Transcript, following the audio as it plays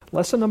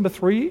Lesson number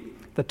 3,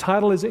 the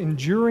title is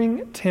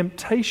Enduring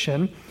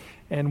Temptation,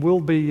 and we'll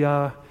be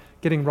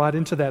getting right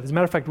into that. As a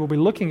matter of fact, we'll be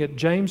looking at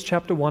James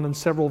chapter 1 and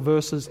several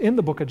verses in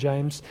the book of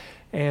James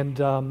and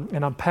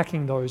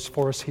unpacking those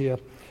for us here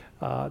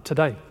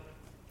today.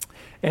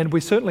 And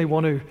we certainly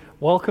want to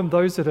welcome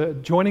those that are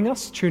joining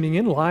us, tuning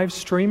in, live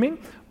streaming,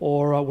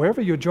 or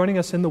wherever you're joining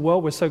us in the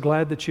world. We're so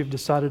glad that you've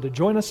decided to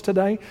join us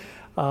today.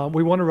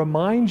 We want to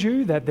remind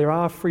you that there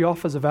are free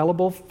offers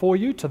available for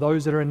you to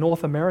those that are in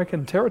North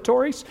American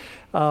territories.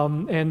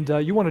 And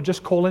you want to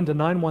just call in to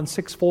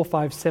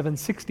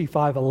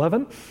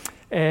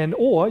 916-457-6511.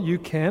 Or you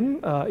can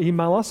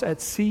email us at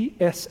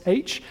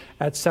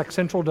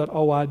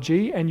csh@saccentral.org,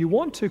 and you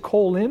want to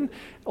call in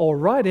or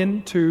write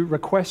in to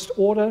request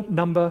order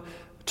number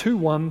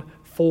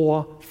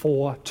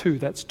 21442.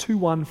 That's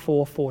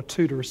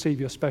 21442 to receive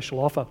your special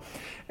offer.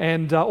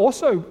 And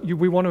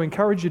we want to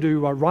encourage you to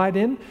write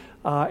in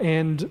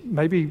and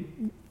maybe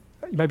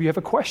you have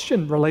a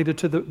question related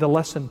to the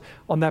lesson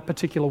on that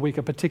particular week,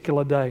 a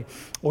particular day,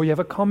 or you have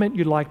a comment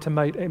you'd like to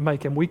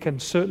make, and we can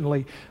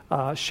certainly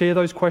share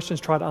those questions,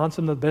 try to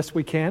answer them the best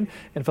we can.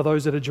 And for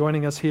those that are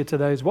joining us here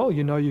today as well,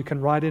 you can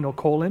write in or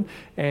call in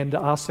and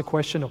ask the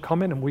question or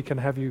comment, and we can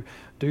have you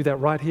do that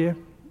right here,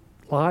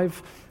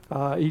 live,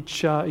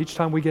 each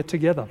time we get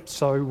together.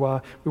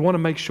 So we want to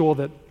make sure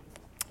that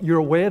you're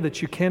aware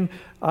that you can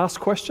ask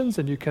questions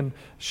and you can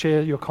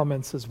share your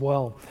comments as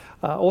well.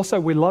 Also,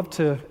 we love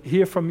to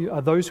hear from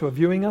those who are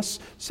viewing us.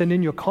 Send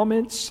in your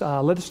comments.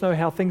 Let us know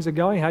how things are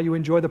going, how you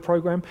enjoy the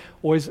program.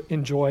 Always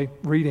enjoy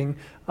reading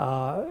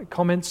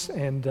comments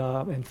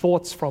and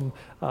thoughts from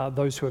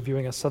those who are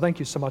viewing us. So thank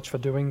you so much for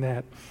doing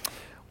that.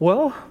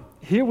 Well,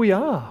 here we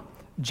are,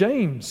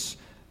 James.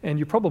 And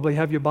you probably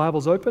have your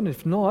Bibles open.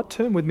 If not,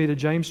 turn with me to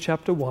James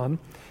chapter 1.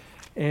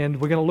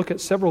 And we're going to look at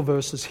several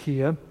verses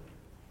here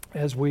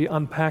as we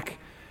unpack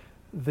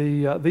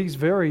this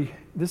very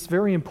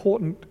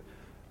important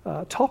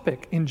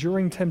topic,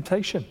 enduring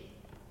temptation.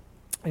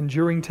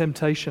 Enduring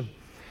temptation.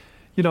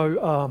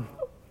 I'm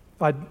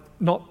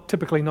not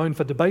typically known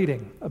for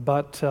debating,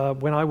 but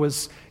when I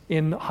was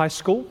in high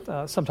school,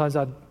 sometimes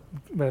I'd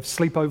have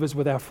sleepovers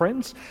with our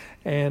friends,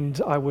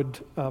 and I would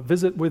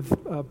visit with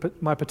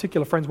my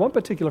particular friends. One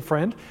particular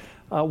friend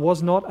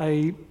was not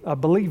a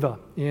believer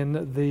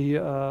in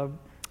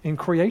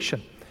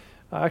creation.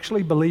 I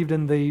actually believed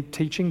in the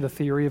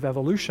theory of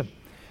evolution.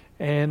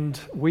 And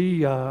we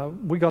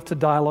got to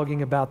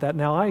dialoguing about that.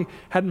 Now, I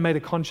hadn't made a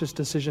conscious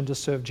decision to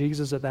serve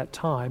Jesus at that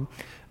time,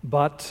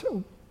 but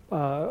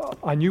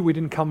I knew we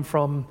didn't come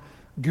from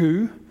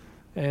goo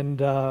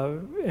and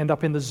end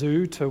up in the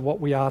zoo to what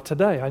we are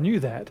today. I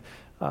knew that.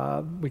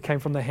 We came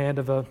from the hand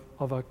of a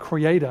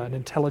creator, an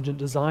intelligent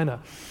designer.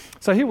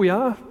 So here we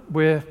are.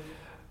 We're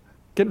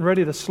getting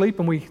ready to sleep,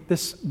 and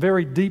this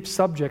very deep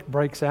subject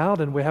breaks out,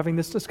 and we're having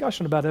this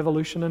discussion about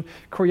evolution and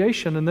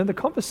creation, and then the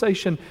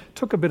conversation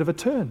took a bit of a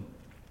turn,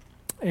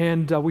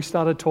 and we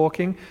started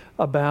talking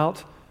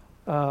about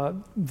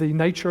the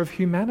nature of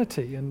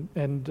humanity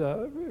and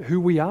who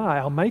we are,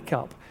 our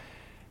makeup,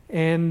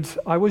 and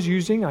I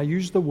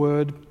used the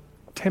word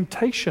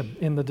temptation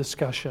in the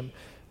discussion.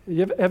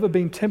 You ever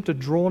been tempted,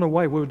 drawn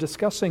away? We were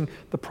discussing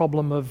the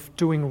problem of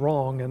doing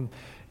wrong,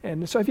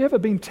 and so have you ever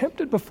been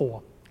tempted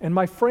before? And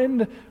my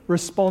friend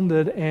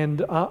responded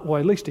and, at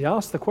least he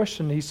asked the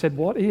question. He said,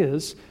 "What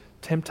is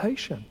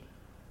temptation?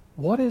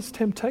 What is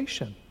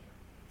temptation?"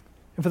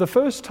 And for the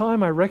first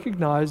time, I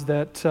recognized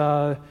that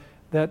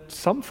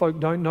some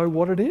folk don't know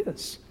what it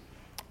is,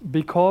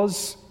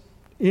 because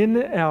in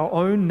our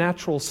own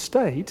natural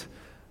state,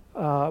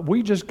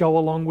 we just go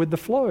along with the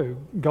flow,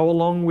 go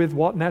along with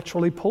what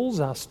naturally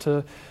pulls us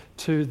to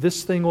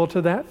this thing or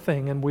to that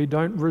thing, and we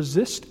don't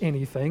resist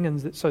anything,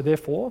 and so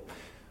therefore,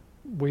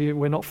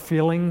 we're not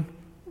feeling,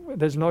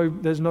 there's no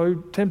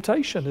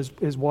temptation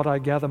is what I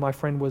gather my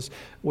friend was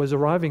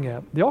arriving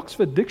at. The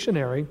Oxford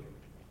Dictionary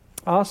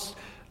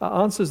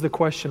answers the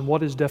question,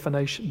 what is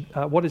temptation?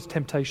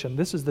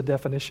 This is the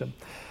definition: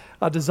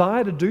 a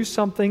desire to do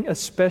something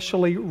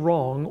especially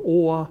wrong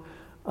or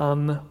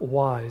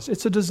unwise.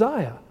 It's a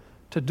desire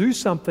to do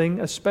something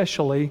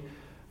especially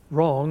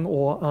wrong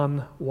or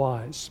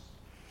unwise.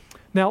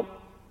 Now,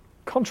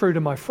 contrary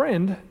to my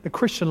friend, the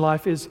Christian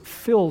life is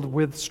filled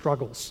with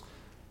struggles,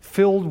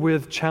 filled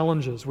with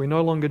challenges. We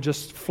no longer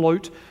just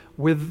float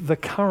with the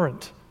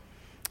current.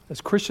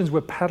 As Christians,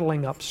 we're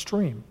paddling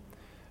upstream.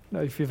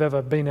 If you've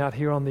ever been out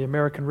here on the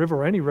American River,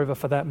 or any river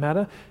for that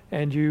matter,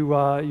 and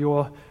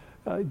you're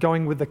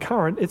going with the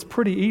current, it's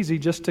pretty easy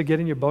just to get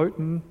in your boat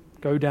and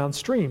go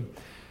downstream.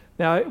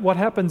 Now, what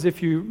happens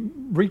if you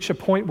reach a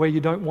point where you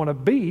don't want to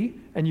be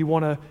and you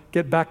want to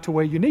get back to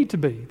where you need to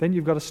be? Then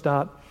you've got to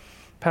start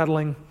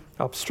paddling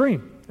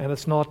upstream, and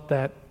it's not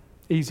that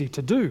easy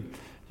to do.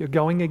 You're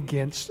going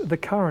against the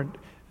current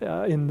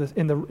in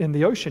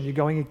the ocean. You're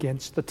going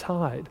against the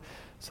tide.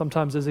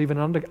 Sometimes there's even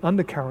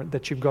undercurrent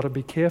that you've got to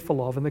be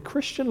careful of. And the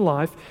Christian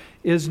life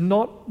is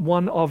not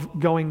one of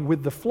going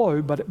with the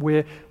flow, but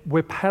we're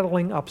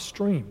paddling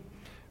upstream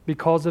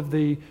because of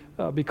the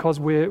because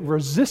we're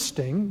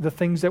resisting the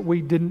things that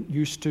we didn't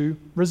used to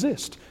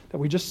resist, that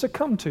we just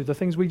succumbed to, the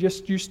things we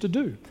just used to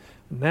do.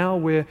 Now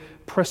we're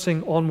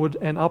pressing onward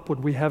and upward.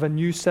 We have a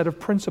new set of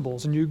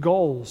principles, new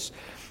goals,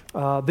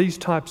 these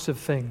types of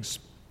things.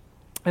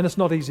 And it's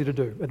not easy to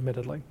do,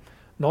 admittedly.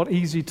 Not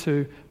easy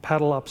to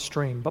paddle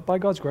upstream, but by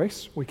God's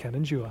grace, we can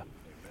endure.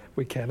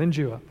 We can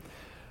endure.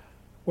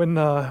 When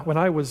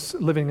I was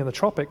living in the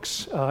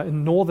tropics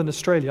in northern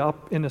Australia,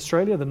 up in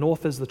Australia, the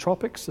north is the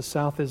tropics, the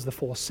south is the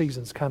four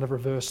seasons, kind of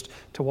reversed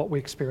to what we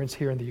experience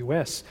here in the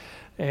US.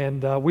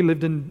 And we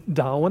lived in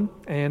Darwin,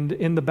 and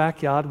in the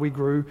backyard we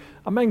grew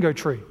a mango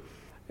tree.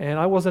 And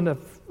I wasn't I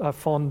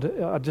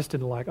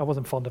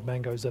wasn't fond of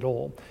mangoes at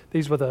all.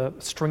 These were the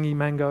stringy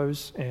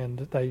mangoes, and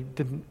they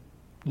didn't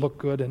look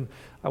good, and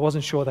I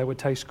wasn't sure they would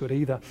taste good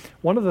either.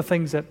 One of the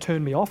things that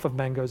turned me off of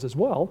mangoes as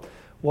well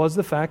was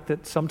the fact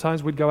that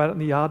sometimes we'd go out in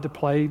the yard to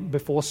play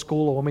before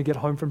school or when we get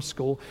home from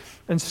school,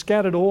 and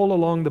scattered all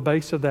along the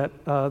base of that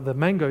the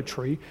mango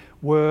tree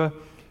were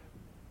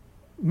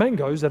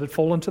mangoes that had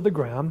fallen to the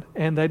ground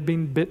and they'd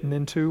been bitten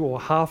into or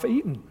half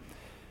eaten.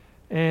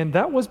 And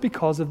that was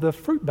because of the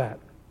fruit bat.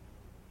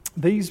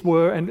 These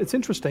were, and it's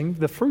interesting,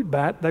 the fruit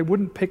bat, they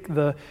wouldn't pick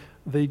the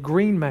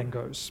green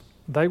mangoes.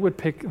 They would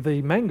pick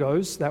the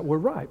mangoes that were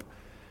ripe.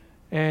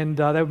 And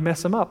they would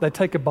mess them up. They'd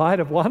take a bite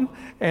of one,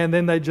 and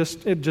then they'd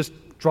just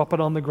drop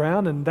it on the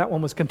ground, and that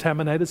one was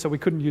contaminated, so we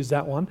couldn't use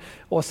that one.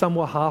 Or some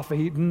were half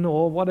eaten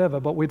or whatever,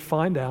 but we'd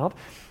find out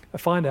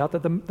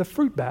that the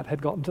fruit bat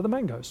had gotten to the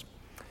mangoes.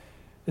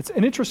 It's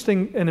an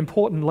interesting and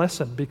important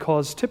lesson,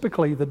 because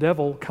typically the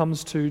devil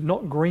comes to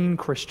not green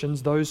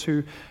Christians, those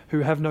who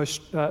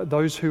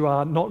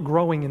are not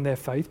growing in their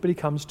faith, but he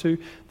comes to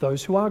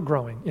those who are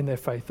growing in their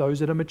faith, those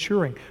that are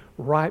maturing,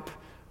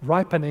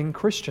 ripening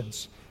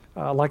Christians.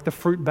 Like the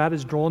fruit bat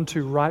is drawn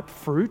to ripe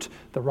fruit,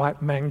 the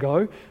ripe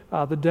mango,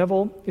 the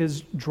devil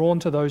is drawn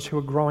to those who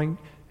are growing,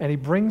 and he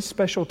brings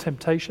special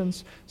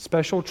temptations,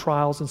 special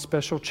trials, and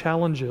special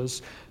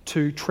challenges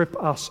to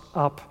trip us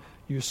up,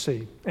 you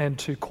see, and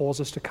to cause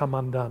us to come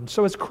undone.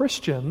 So as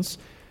Christians,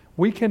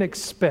 we can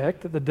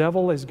expect that the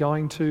devil is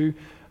going to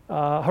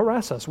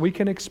harass us. We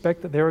can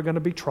expect that there are going to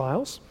be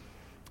trials,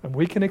 and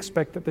we can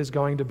expect that there's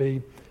going to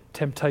be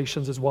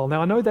temptations as well.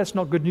 Now, I know that's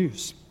not good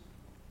news.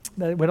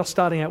 We're not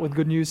starting out with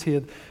good news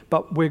here,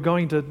 but we're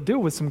going to deal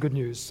with some good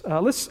news.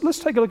 Let's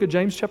take a look at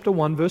James chapter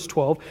 1, verse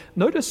 12.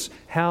 Notice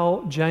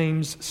how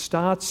James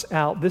starts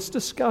out this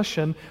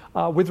discussion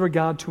with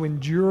regard to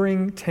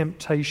enduring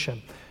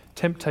temptation.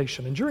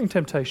 Enduring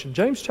temptation.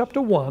 James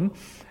chapter 1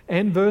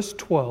 and verse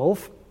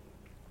 12.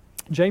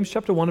 James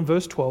chapter 1 and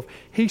verse 12.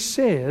 He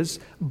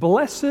says,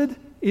 "Blessed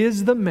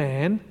is the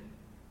man,"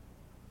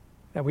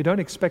 and we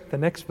don't expect the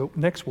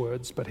next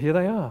words, but here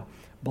they are.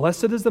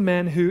 "Blessed is the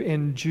man who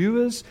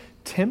endures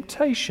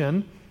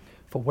temptation,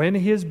 for when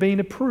he has been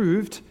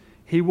approved,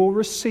 he will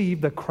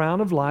receive the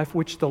crown of life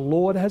which the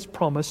Lord has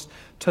promised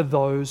to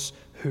those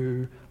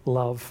who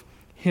love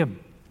him."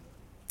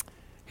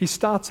 He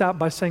starts out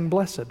by saying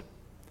blessed.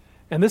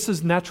 And this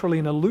is naturally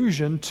an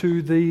allusion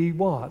to the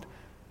what?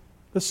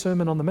 The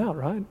Sermon on the Mount,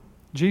 right?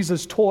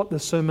 Jesus taught the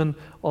Sermon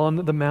on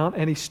the Mount,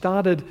 and he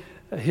started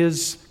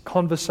his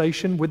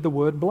conversation with the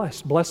word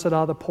blessed. Blessed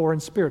are the poor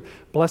in spirit.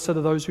 Blessed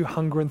are those who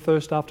hunger and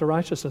thirst after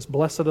righteousness.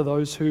 Blessed are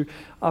those who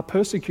are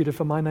persecuted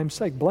for my name's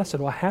sake.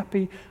 Blessed or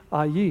happy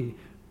are ye.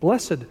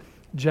 Blessed,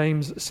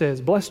 James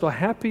says, blessed or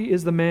happy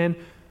is the man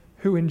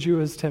who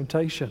endures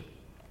temptation.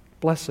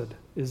 Blessed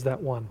is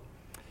that one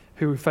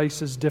who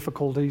faces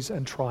difficulties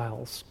and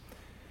trials.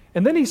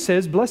 And then he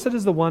says, blessed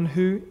is the one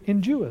who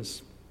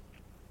endures.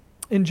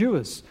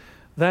 Endures.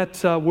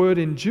 That word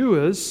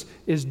endures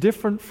is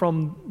different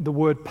from the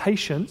word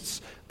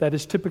patience that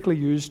is typically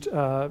used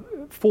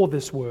for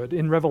this word.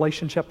 In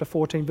Revelation chapter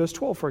 14, verse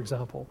 12, for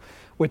example,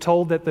 we're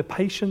told that the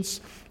patience,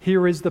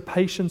 here is the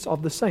patience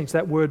of the saints.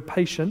 That word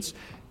patience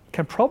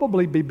can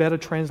probably be better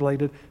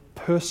translated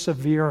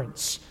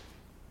perseverance,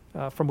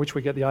 from which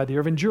we get the idea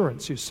of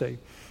endurance, you see.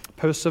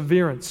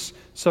 Perseverance.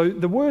 So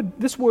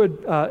this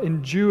word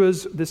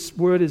endures, this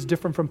word is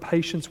different from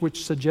patience,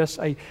 which suggests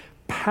a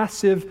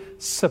passive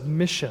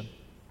submission.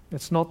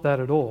 It's not that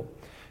at all.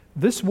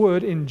 This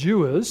word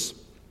endures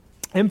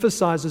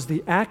emphasizes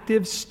the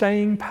active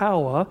staying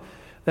power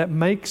that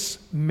makes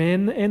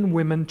men and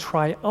women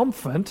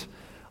triumphant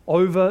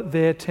over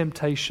their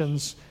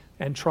temptations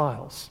and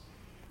trials.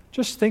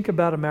 Just think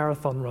about a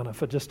marathon runner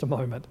for just a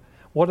moment.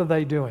 What are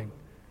they doing?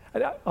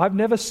 I've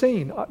never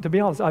seen, to be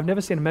honest,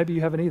 and maybe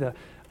you haven't either,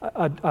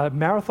 a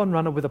marathon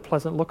runner with a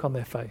pleasant look on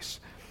their face.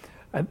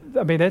 And,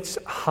 I mean,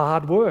 it's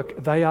hard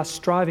work. They are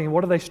striving.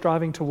 What are they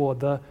striving toward?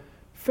 The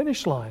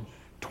finish line,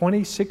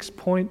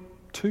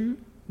 26.2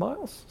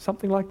 miles,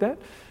 something like that.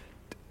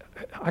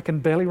 I can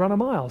barely run a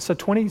mile. So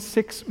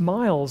 26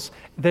 miles,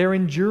 they're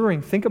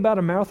enduring. Think about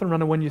a marathon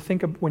runner when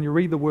you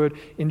read the word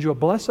endure.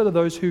 Blessed are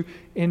those who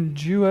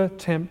endure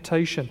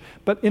temptation.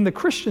 But in the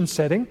Christian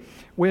setting,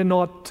 we're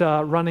not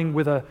running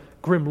with a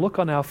grim look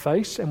on our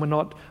face, and we're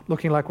not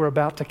looking like we're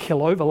about to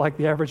kill over like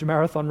the average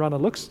marathon runner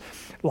looks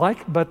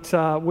like, but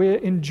we're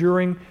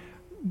enduring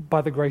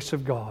by the grace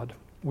of God.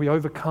 We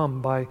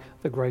overcome by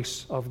the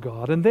grace of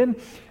God. And then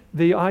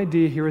the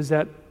idea here is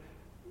that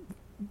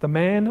the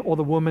man or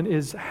the woman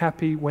is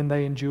happy when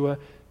they endure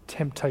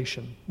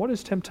temptation. What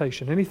is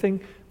temptation?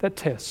 Anything that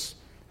tests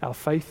our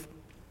faith,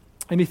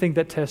 anything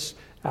that tests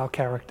our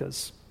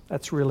characters.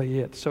 That's really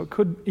it. So it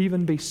could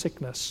even be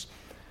sickness.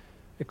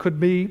 It could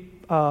be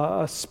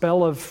a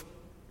spell of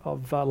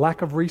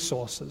lack of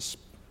resources,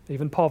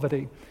 even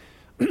poverty,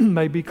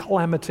 maybe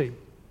calamity,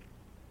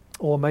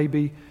 or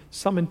maybe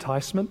some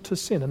enticement to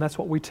sin. And that's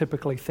what we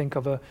typically think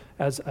of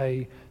as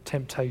a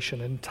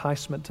temptation,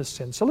 enticement to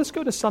sin. So let's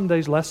go to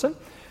Sunday's lesson.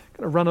 I'm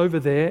going to run over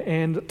there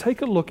and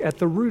take a look at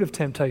the root of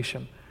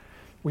temptation.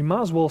 We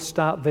might as well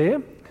start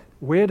there.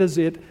 Where does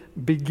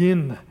it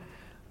begin?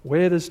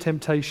 Where does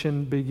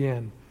temptation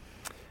begin?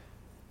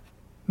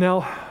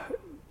 Now,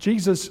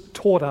 Jesus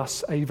taught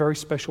us a very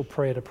special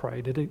prayer to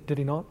pray, did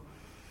he not?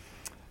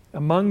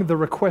 Among the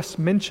requests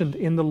mentioned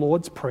in the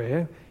Lord's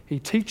Prayer, he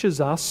teaches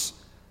us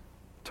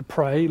to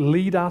pray,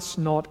 lead us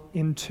not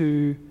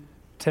into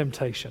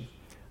temptation.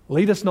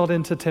 Lead us not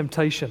into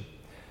temptation.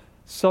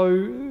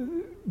 So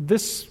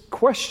this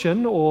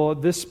question or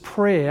this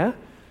prayer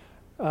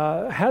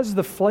has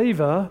the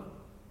flavor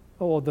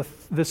or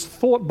this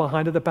thought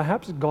behind it that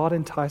perhaps God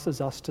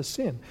entices us to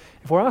sin.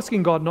 If we're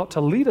asking God not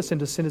to lead us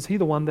into sin, is he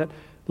the one that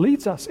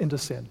leads us into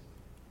sin?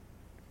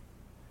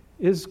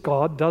 Does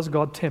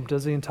God tempt?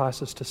 Does he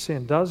entice us to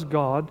sin? Does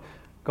God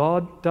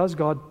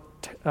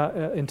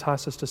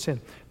entice us to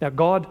sin? Now,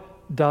 God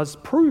does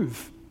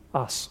prove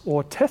us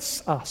or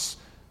tests us,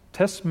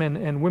 tests men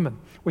and women.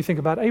 We think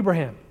about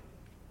Abraham.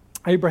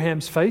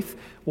 Abraham's faith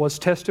was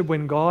tested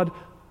when God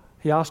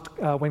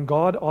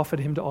offered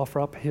him to offer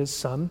up his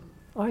son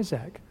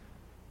Isaac.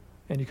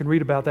 And you can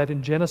read about that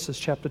in Genesis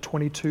chapter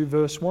 22,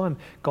 verse 1.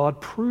 God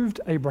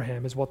proved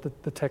Abraham, is what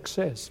the text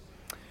says.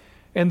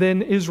 And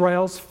then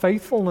Israel's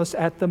faithfulness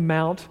at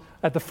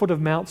the foot of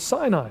Mount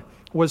Sinai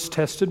was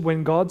tested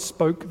when God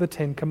spoke the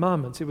Ten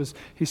Commandments.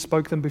 He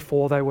spoke them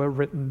before they were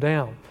written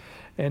down.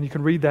 And you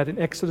can read that in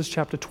Exodus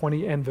chapter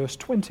 20 and verse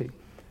 20.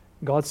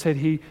 God said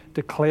he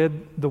declared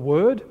the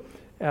word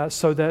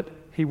so that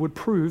he would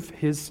prove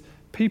his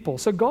people.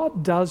 So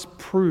God does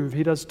prove,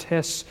 he does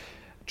test,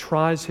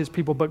 tries his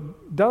people,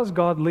 but does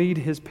God lead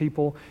his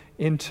people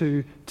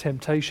into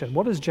temptation?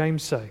 What does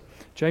James say?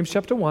 James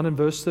chapter 1 and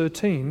verse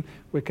 13,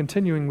 we're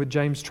continuing with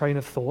James' train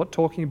of thought,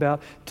 talking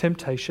about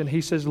temptation.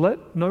 He says,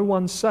 "Let no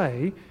one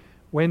say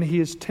when he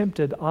is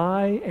tempted,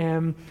 I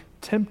am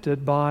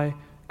tempted by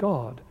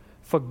God.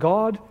 For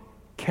God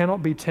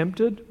cannot be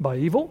tempted by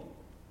evil,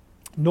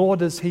 nor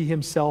does he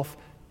himself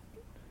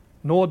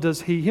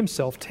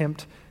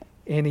tempt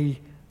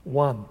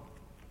anyone."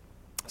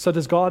 So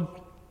does God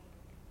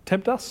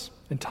tempt us,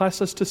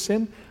 entice us to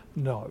sin?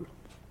 No,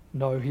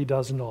 he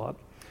does not.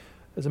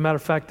 As a matter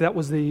of fact, that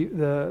was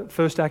the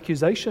first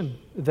accusation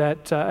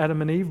that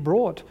Adam and Eve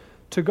brought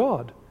to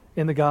God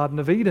in the Garden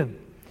of Eden.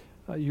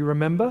 You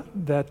remember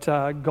that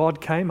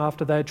God came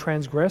after they had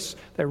transgressed.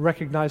 They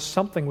recognized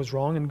something was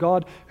wrong, and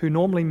God, who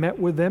normally met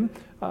with them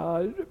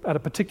at a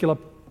particular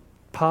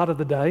part of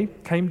the day,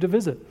 came to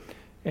visit.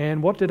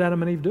 And what did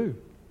Adam and Eve do?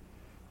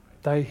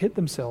 They hid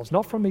themselves,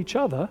 not from each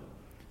other,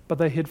 but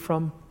they hid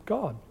from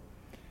God.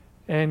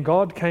 And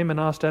God came and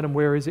asked Adam,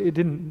 where is he?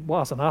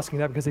 Wasn't asking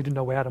that because he didn't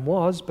know where Adam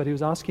was, but he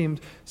was asking him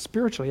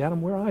spiritually,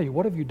 Adam, where are you?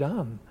 What have you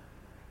done?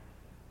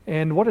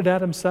 And what did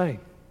Adam say?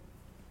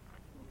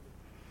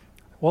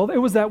 Well, it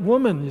was that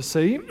woman, you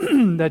see,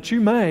 that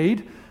you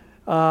made.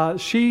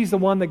 She's the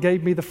one that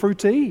gave me the fruit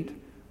to eat.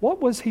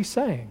 What was he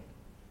saying?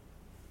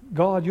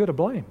 God, you're to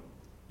blame.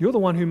 You're the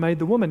one who made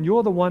the woman.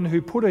 You're the one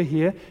who put her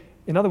here.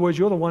 In other words,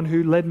 you're the one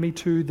who led me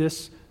to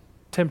this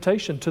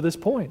temptation, to this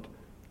point,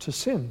 to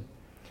sin.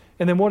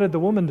 And then what did the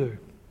woman do?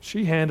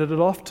 She handed it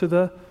off to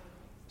the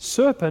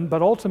serpent,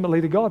 but ultimately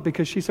to God,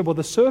 because she said, well,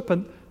 the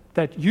serpent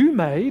that you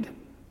made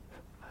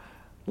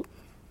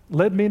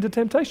led me into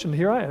temptation.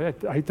 Here I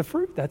ate the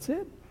fruit, that's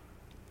it.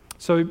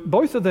 So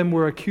both of them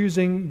were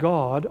accusing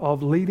God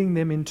of leading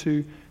them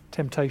into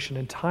temptation,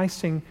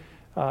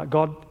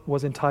 God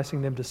was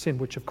enticing them to sin,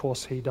 which of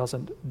course he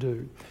doesn't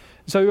do.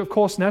 So of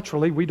course,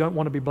 naturally, we don't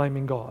want to be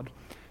blaming God.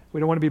 We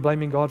don't want to be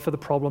blaming God for the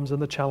problems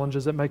and the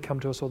challenges that may come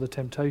to us or the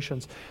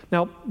temptations.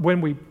 Now,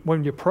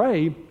 when you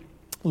pray,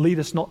 lead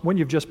us not. When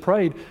you've just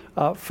prayed,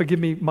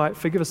 forgive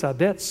us our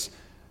debts,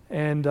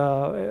 and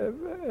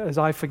as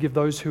I forgive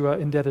those who are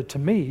indebted to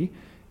me.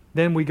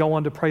 Then we go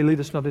on to pray, lead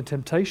us not into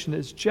temptation.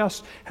 It's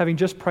just having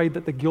just prayed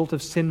that the guilt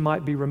of sin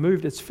might be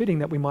removed. It's fitting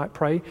that we might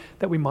pray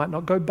that we might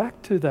not go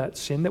back to that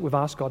sin that we've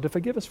asked God to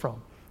forgive us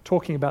from.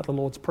 Talking about the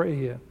Lord's Prayer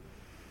here.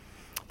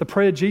 The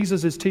prayer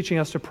Jesus is teaching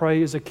us to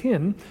pray is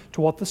akin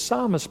to what the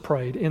psalmist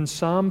prayed in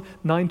Psalm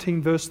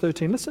 19, verse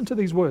 13. Listen to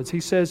these words.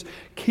 He says,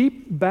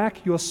 "Keep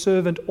back your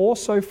servant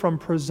also from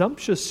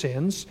presumptuous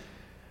sins.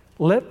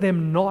 Let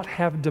them not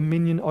have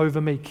dominion over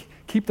me."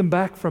 Keep them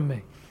back from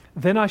me.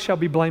 "Then I shall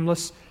be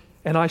blameless,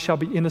 and I shall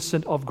be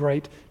innocent of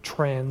great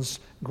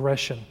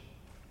transgression."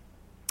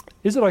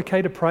 Is it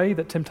okay to pray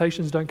that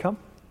temptations don't come?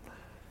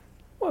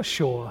 Well,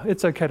 sure,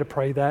 it's okay to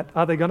pray that.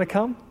 Are they going to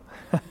come?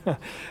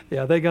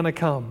 Yeah, they're going to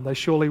come. They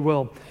surely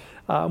will.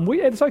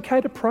 It's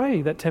okay to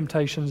pray that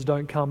temptations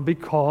don't come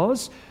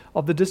because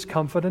of the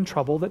discomfort and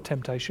trouble that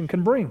temptation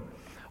can bring,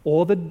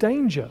 or the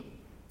danger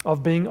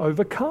of being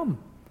overcome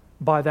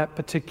by that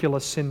particular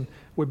sin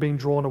we're being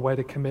drawn away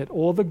to commit,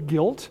 or the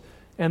guilt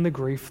and the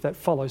grief that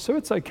follows. So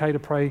it's okay to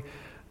pray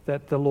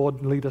that the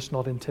Lord lead us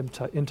not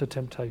into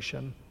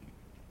temptation.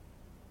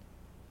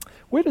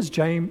 Where does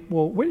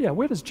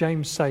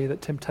James say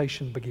that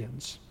temptation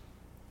begins?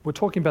 We're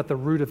talking about the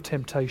root of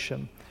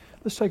temptation.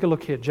 Let's take a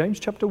look here. James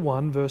chapter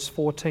 1, verse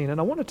 14. And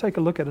I want to take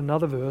a look at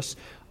another verse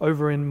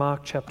over in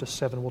Mark chapter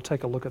 7. We'll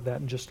take a look at that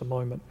in just a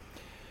moment.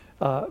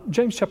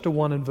 James chapter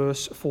 1 and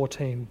verse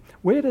 14.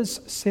 Where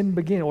does sin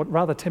begin, or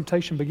rather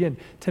temptation begin?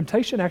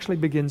 Temptation actually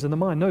begins in the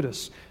mind.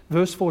 Notice,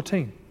 verse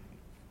 14.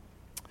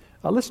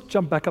 Let's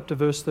jump back up to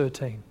verse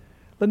 13.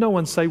 Let no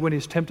one say when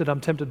he's tempted, I'm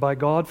tempted by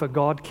God, for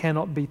God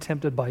cannot be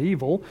tempted by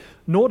evil,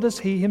 nor does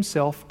he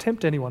himself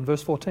tempt anyone.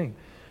 Verse 14.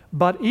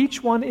 But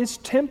each one is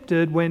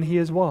tempted when he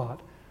is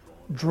what?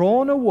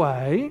 Drawn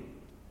away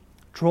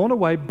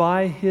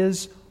by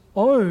his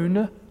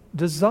own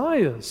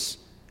desires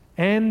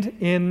and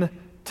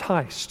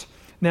enticed.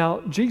 Now,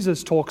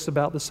 Jesus talks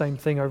about the same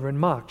thing over in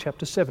Mark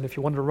chapter 7. If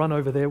you want to run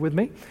over there with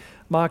me,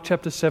 Mark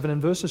chapter 7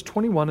 and verses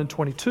 21 and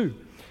 22.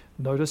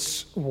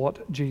 Notice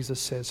what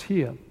Jesus says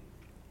here.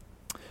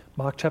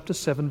 Mark chapter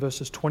 7,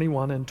 verses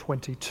 21 and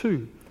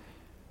 22.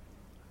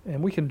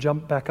 And we can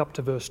jump back up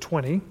to verse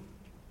 20,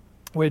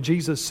 where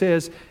Jesus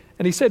says,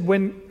 and he said,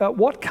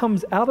 what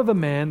comes out of a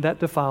man, that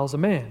defiles a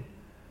man.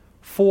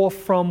 For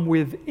from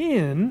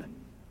within,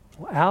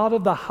 out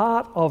of the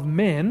heart of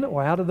men,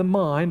 or out of the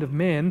mind of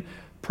men,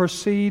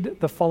 proceed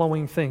the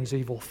following things: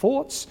 evil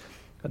thoughts,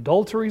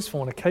 adulteries,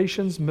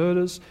 fornications,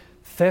 murders,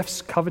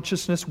 thefts,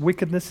 covetousness,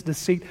 wickedness,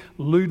 deceit,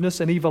 lewdness,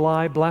 an evil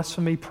eye,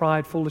 blasphemy,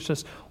 pride,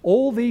 foolishness.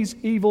 All these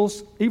evil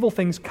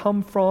things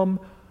come from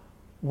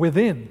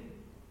within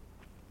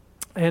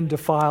and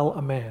defile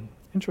a man.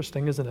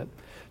 Interesting, isn't it?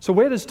 So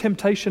where does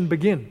temptation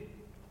begin?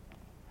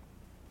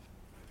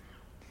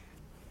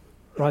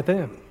 Right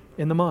there,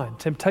 in the mind.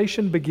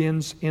 Temptation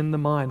begins in the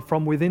mind,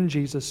 from within,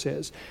 Jesus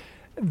says.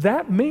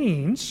 That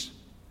means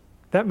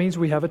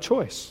we have a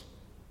choice.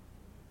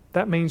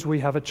 That means we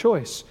have a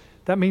choice.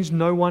 That means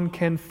no one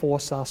can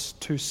force us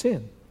to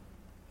sin.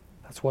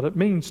 That's what it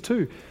means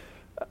too.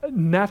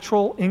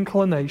 Natural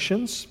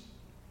inclinations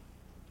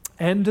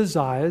and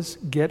desires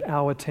get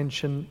our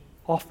attention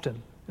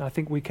often. I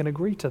think we can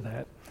agree to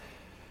that.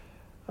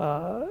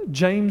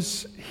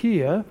 James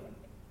here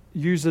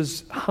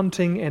uses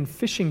hunting and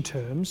fishing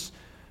terms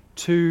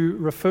to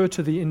refer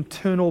to these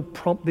internal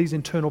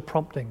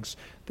promptings,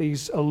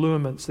 these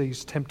allurements,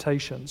 these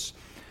temptations.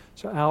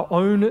 So our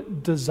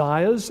own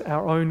desires,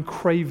 our own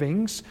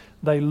cravings,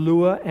 they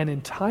lure and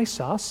entice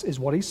us, is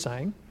what he's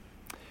saying.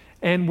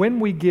 And when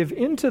we give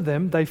into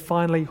them, they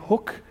finally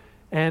hook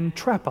and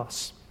trap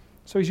us.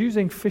 So he's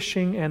using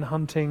fishing and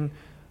hunting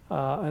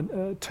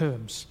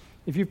terms.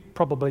 If you've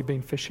probably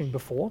been fishing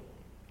before,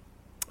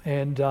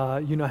 and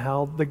you know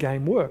how the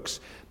game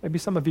works. Maybe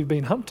some of you have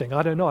been hunting.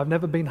 I don't know. I've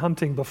never been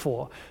hunting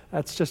before.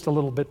 That's just a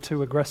little bit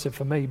too aggressive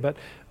for me. But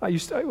I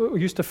used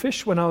to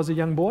fish when I was a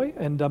young boy,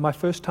 and my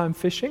first time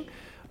fishing,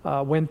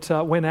 went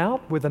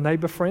out with a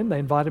neighbor friend. They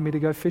invited me to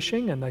go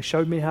fishing, and they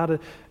showed me how to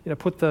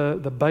put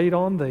the bait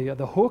on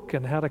the hook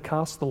and how to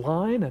cast the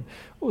line, and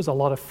it was a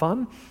lot of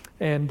fun.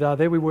 And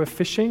there we were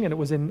fishing, and it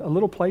was in a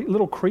little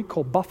creek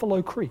called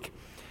Buffalo Creek.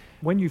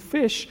 When you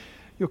fish,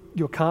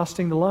 you're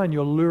casting the line,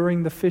 you're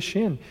luring the fish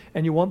in,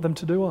 and you want them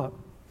to do what?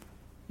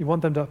 You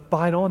want them to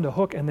bite on the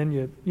hook, and then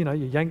you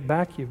yank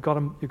back. You've got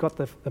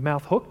the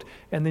mouth hooked,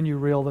 and then you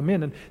reel them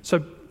in. And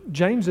so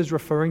James is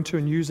referring to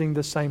and using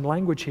the same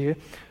language here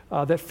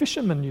that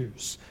fishermen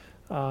use.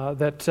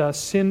 That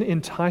sin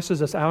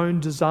entices us, our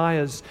own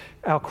desires,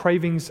 our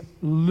cravings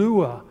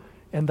lure,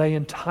 and they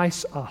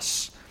entice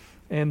us.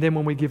 And then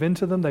when we give in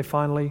to them, they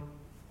finally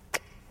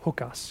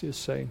hook us, you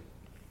see.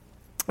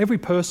 Every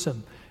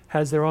person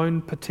has their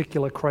own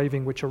particular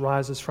craving which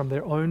arises from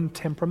their own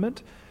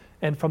temperament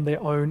and from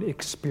their own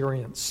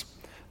experience.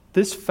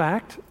 This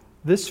fact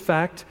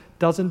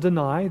doesn't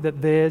deny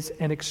that there's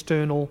an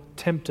external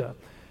tempter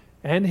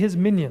and his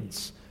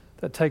minions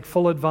that take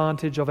full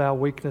advantage of our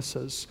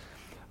weaknesses.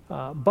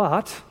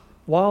 But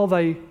while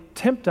they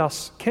can tempt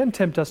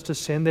us to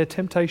sin, their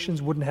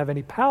temptations wouldn't have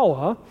any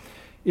power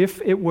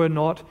if it were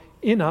not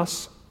in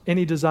us,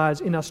 any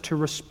desires in us to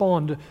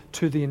respond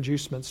to the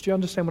inducements. Do you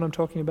understand what I'm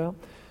talking about?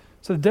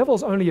 So the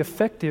devil's only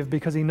effective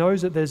because he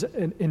knows that there's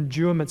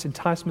endurements,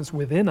 enticements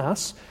within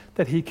us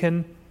that he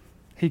can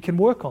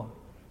work on.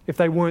 If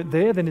they weren't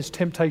there, then his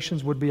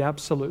temptations would be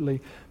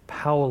absolutely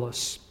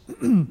powerless.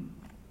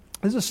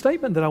 There's a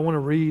statement that I want to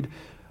read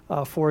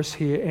for us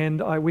here,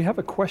 and we have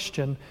a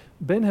question.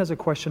 Ben has a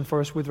question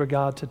for us with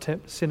regard to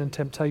sin and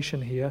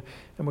temptation here,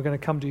 and we're going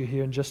to come to you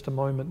here in just a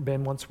moment,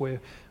 Ben, once we're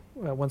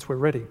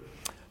ready.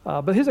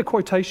 But here's a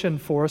quotation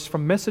for us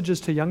from Messages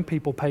to Young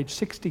People, page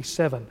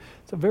 67.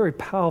 It's a very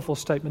powerful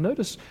statement.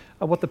 Notice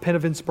what the pen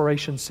of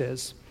inspiration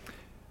says.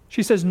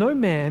 She says, "No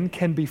man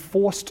can be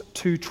forced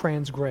to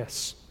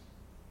transgress.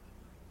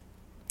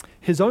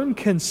 His own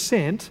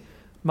consent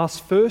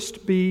must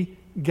first be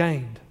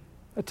gained."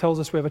 That tells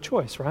us we have a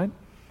choice, right?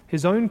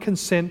 His own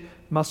consent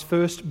must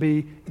first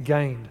be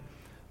gained.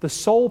 The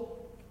soul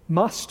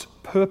must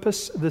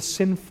purpose the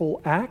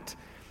sinful act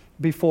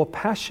before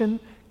passion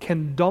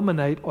can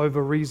dominate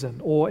over reason,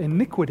 or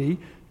iniquity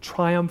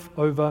triumph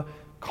over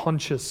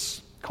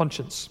conscience.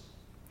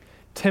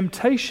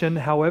 Temptation,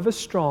 however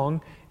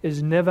strong,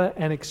 is never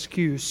an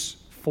excuse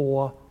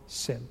for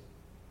sin.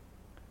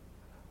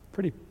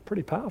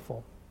 Pretty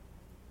powerful.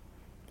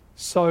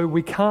 So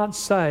we can't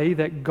say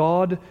that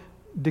God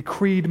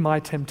decreed my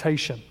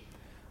temptation,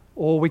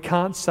 or we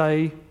can't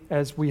say,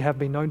 as we have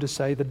been known to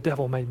say, the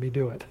devil made me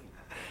do it.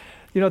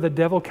 You know, the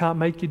devil can't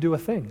make you do a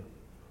thing.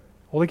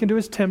 All he can do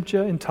is tempt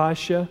you,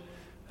 entice you.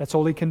 That's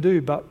all he can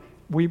do. But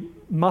he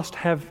must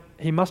have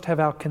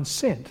our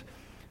consent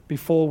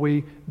before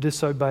we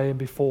disobey and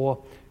before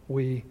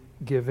we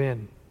give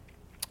in.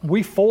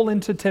 We fall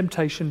into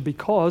temptation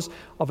because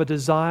of a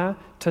desire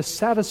to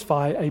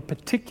satisfy a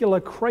particular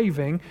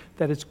craving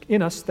that is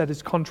in us that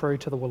is contrary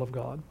to the will of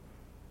God.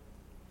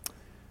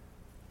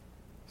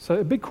 So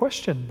a big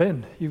question.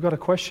 Ben, you've got a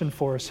question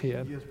for us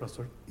here. Yes,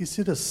 Pastor. Is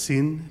it a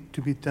sin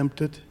to be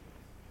tempted?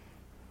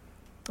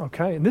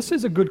 Okay, and this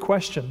is a good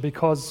question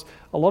because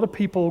a lot of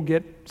people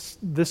get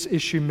this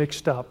issue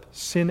mixed up,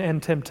 sin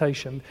and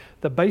temptation.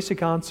 The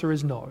basic answer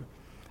is no.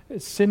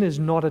 Sin is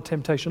not a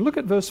temptation. Look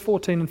at verse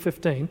 14 and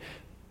 15.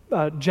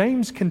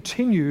 James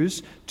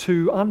continues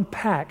to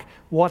unpack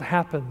what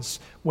happens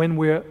when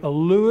we're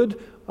allured,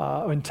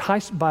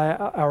 enticed by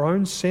our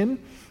own sin,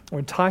 or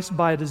enticed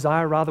by a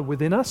desire rather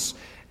within us,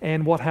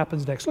 and what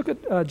happens next. Look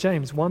at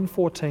James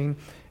 1:14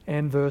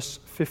 and verse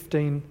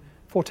 14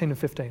 and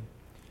 15.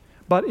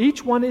 "But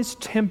each one is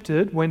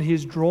tempted when he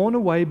is drawn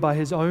away by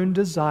his own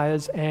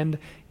desires and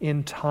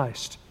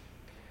enticed.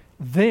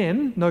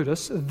 Then,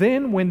 notice,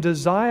 then when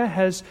desire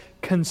has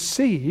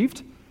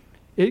conceived,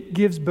 it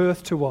gives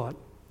birth to what?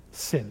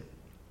 Sin."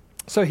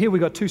 So here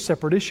we've got two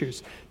separate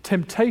issues.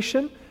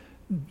 Temptation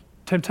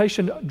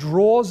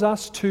draws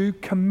us to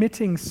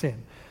committing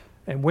sin.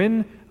 And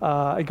when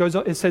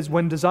it says,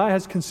 when desire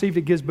has conceived,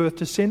 it gives birth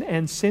to sin,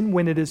 and sin,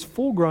 when it is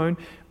full grown,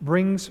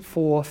 brings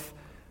forth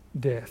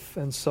death.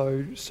 And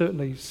so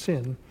certainly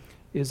sin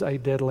is a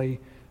deadly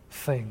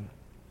thing.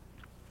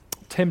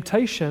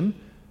 Temptation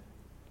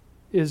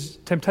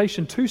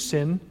to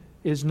sin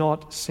is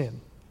not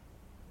sin.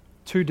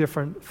 Two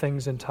different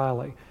things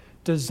entirely.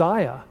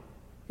 Desire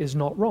is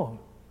not wrong.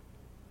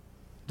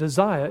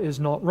 Desire is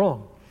not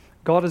wrong.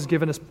 God has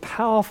given us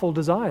powerful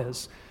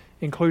desires,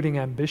 including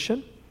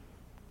ambition,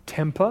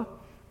 temper,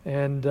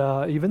 and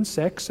even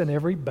sex and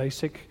every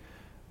basic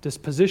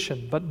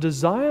disposition. But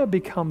desire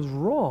becomes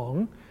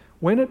wrong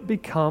when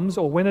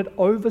it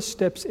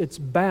oversteps its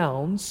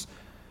bounds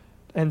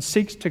and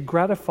seeks to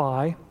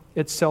gratify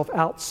itself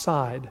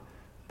outside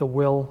the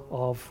will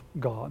of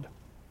God.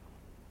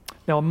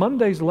 Now, on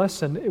Monday's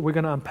lesson, we're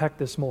going to unpack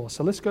this more.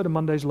 So let's go to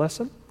Monday's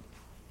lesson.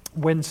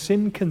 When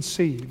sin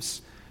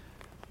conceives,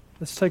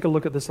 let's take a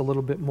look at this a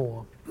little bit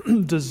more.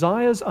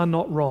 Desires are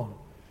not wrong.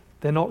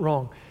 They're not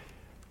wrong.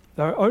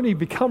 They only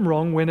become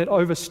wrong when it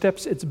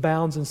oversteps its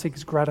bounds and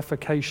seeks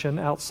gratification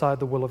outside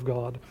the will of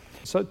God.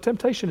 So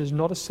temptation is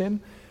not a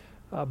sin,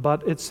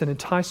 but it's an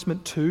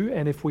enticement to,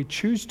 and if we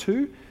choose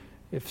to,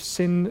 if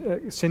sin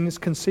is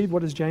conceived,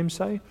 what does James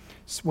say?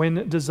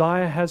 When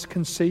desire has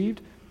conceived,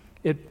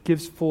 it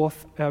gives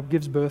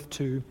birth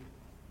to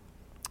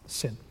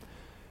sin.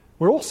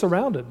 We're all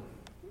surrounded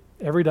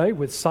every day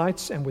with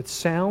sights and with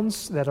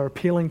sounds that are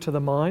appealing to the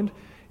mind.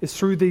 It's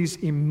through these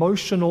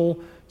emotional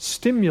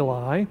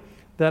stimuli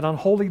that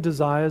unholy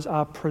desires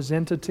are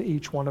presented to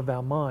each one of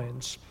our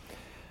minds.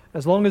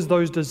 As long as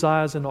those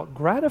desires are not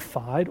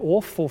gratified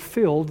or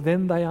fulfilled,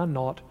 then they are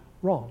not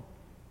wrong.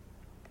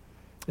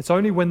 It's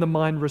only when the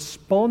mind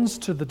responds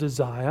to the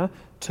desire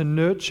to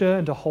nurture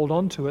and to hold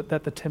on to it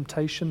that the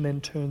temptation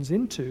then turns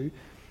into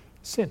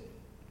sin.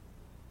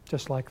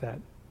 Just like that.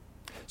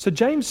 So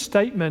James'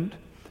 statement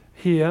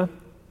here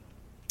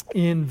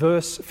in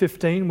verse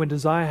 15, when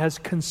desire has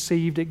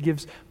conceived, it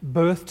gives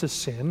birth to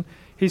sin.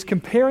 He's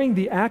comparing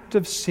the act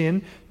of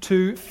sin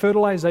to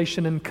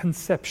fertilization and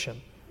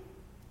conception,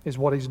 is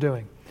what he's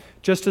doing.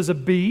 Just as a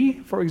bee,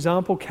 for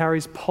example,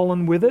 carries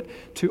pollen with it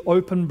to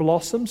open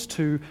blossoms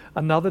to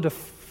another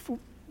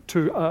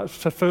to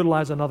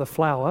fertilize another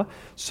flower,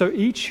 so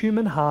each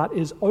human heart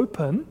is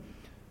open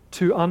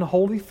to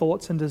unholy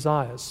thoughts and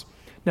desires.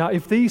 Now,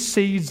 if these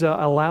seeds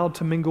are allowed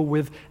to mingle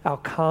with our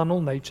carnal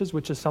natures,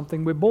 which is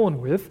something we're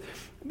born with,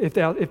 if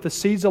the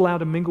seeds are allowed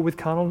to mingle with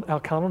our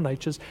carnal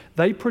natures,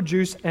 they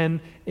produce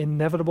an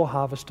inevitable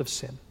harvest of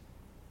sin.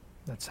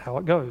 That's how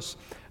it goes.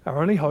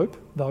 Our only hope,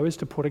 though, is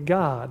to put a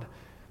guard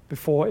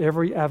before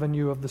every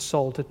avenue of the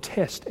soul, to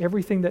test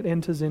everything that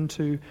enters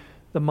into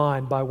the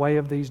mind by way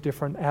of these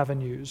different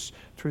avenues,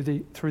 through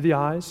the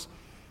eyes,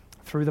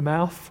 through the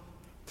mouth,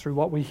 through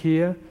what we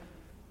hear,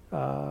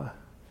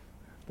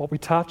 what we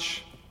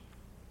touch.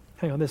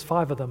 Hang on, there's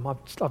 5 of them.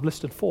 I've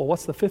listed 4.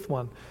 What's the 5th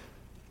one?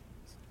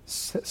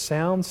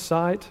 Sound,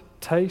 sight,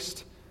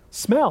 taste,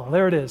 smell.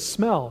 There it is,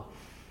 smell.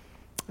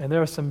 And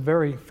there are some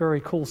very,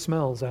 very cool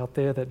smells out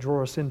there that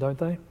draw us in, don't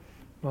they?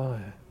 Oh,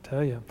 I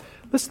tell you.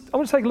 I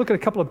want to take a look at a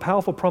couple of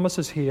powerful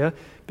promises here,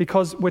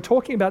 because we're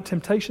talking about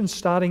temptation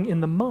starting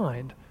in the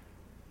mind,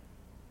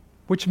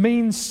 which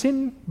means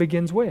sin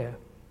begins where?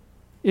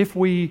 If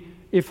we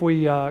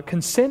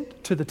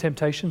consent to the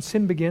temptation,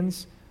 sin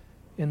begins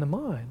in the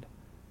mind.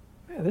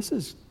 Man, this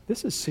is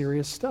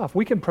serious stuff.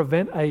 We can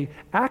prevent a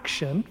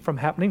action from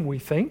happening, we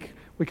think.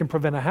 We can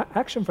prevent an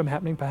action from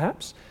happening,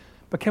 perhaps.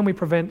 But can we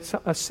prevent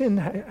a sin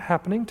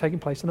happening, taking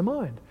place in the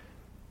mind?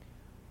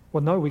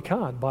 Well, no, we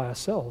can't by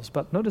ourselves.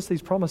 But notice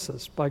these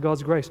promises by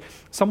God's grace.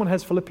 Someone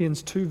has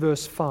Philippians 2,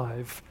 verse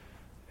 5.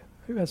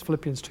 Who has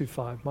Philippians 2,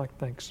 5? Mike,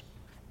 thanks.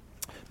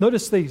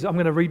 Notice these. I'm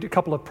going to read a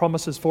couple of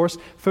promises for us.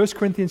 1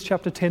 Corinthians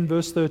chapter 10,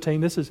 verse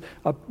 13. This is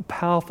a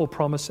powerful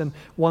promise, and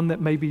one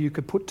that maybe you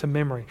could put to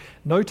memory.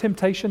 No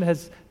temptation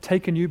has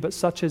taken you but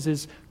such as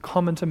is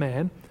common to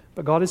man.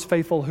 But God is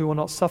faithful, who will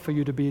not suffer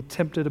you to be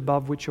tempted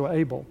above which you are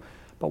able.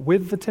 But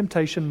with the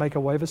temptation make a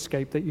way of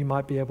escape, that you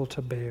might be able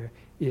to bear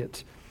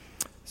it.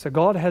 So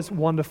God has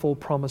wonderful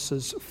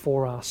promises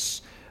for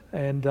us.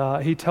 And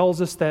he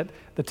tells us that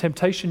the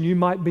temptation you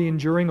might be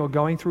enduring or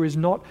going through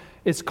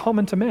it's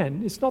common to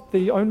man. It's not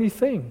the only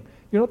thing.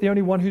 You're not the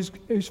only one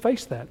who's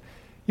faced that.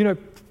 You know,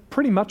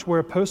 pretty much where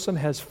a person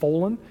has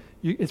fallen,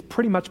 it's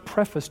pretty much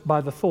prefaced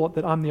by the thought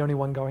that I'm the only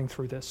one going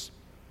through this.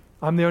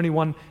 I'm the only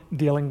one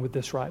dealing with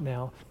this right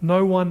now.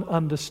 No one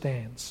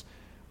understands,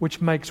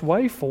 which makes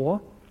way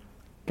for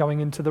going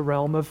into the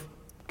realm of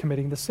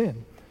committing the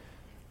sin.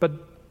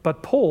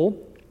 But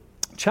Paul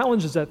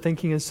challenges that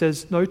thinking and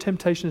says, no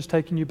temptation has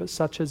taken you but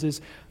such as is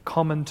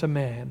common to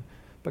man.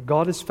 But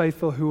God is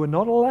faithful, who will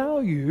not allow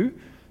you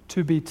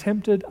to be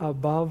tempted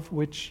above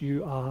which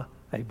you are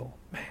able.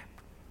 Man.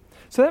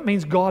 So that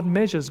means God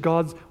measures,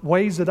 God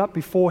weighs it up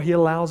before he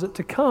allows it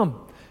to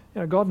come.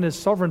 You know, God in his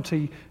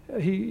sovereignty,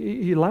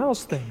 he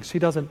allows things. He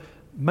doesn't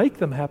make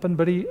them happen,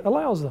 but he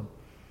allows them.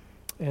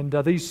 And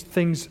these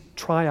things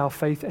try our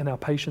faith and our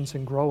patience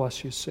and grow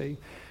us, you see.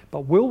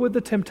 But will with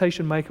the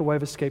temptation make a way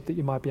of escape, that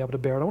you might be able to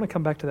bear it? I want to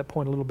come back to that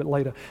point a little bit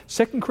later.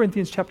 2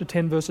 Corinthians chapter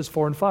 10, verses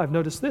 4 and 5.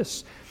 Notice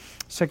this.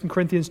 2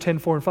 Corinthians 10,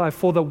 4 and 5.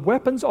 For the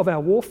weapons of our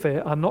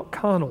warfare are not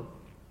carnal.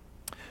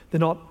 They're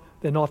not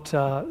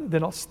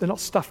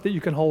stuff that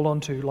you can hold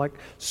on to, like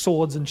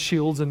swords and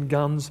shields and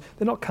guns.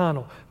 They're not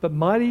carnal, but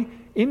mighty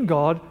in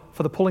God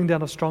for the pulling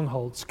down of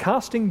strongholds,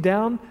 casting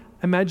down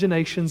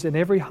imaginations and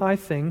every high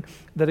thing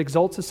that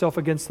exalts itself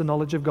against the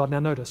knowledge of God. Now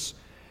notice,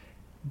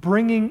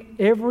 bringing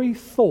every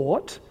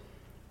thought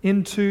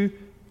into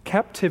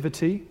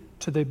captivity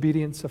to the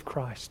obedience of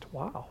Christ.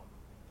 Wow,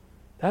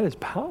 that is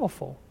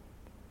powerful.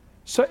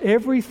 So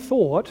every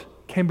thought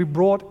can be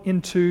brought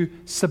into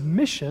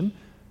submission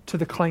to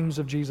the claims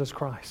of Jesus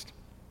Christ.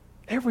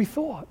 Every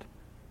thought.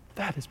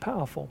 That is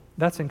powerful.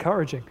 That's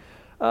encouraging.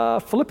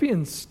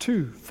 Philippians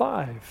 2,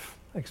 5.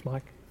 Thanks,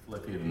 Mike.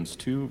 Philippians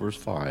 2, verse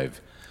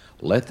 5.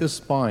 Let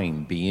this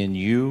mind be in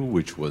you,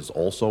 which was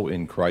also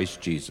in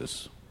Christ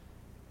Jesus.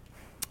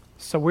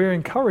 So we're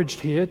encouraged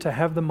here to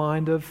have the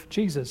mind of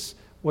Jesus.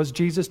 Was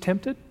Jesus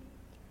tempted?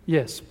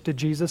 Yes. Did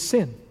Jesus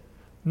sin?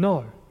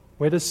 No.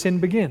 Where does sin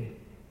begin?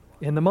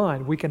 In the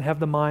mind. We can have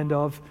the mind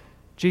of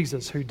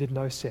Jesus, who did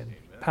no sin.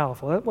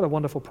 Powerful. What a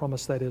wonderful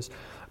promise that is.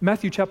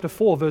 Matthew chapter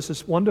 4,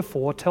 verses 1 to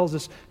 4 tells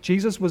us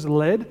Jesus was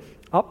led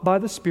up by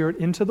the Spirit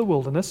into the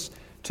wilderness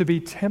to be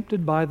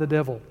tempted by the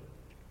devil.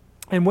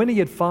 And when he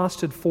had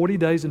fasted 40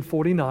 days and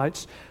 40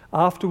 nights,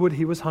 afterward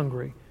he was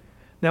hungry.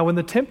 Now when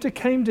the tempter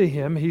came to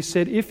him, he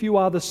said, if you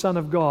are the Son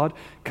of God,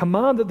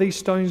 command that these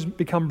stones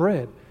become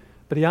bread.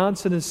 But he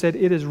answered and said,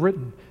 it is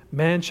written,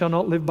 man shall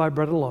not live by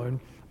bread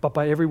alone, but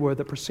by every word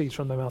that proceeds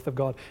from the mouth of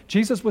God.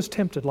 Jesus was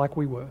tempted like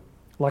we were,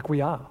 like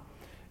we are.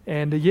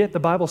 And yet the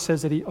Bible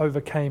says that he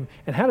overcame.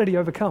 And how did he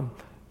overcome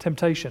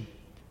temptation?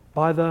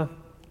 By the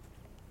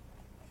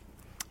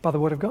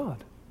word of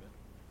God.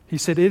 He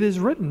said, it is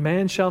written,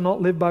 man shall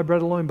not live by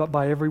bread alone, but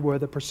by every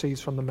word that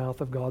proceeds from the mouth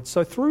of God.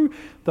 So through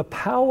the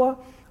power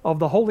of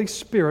the Holy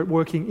Spirit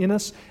working in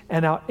us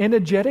and our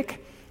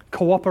energetic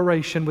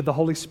cooperation with the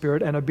Holy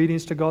Spirit and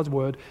obedience to God's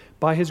word,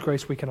 by his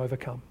grace we can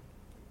overcome.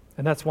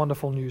 And that's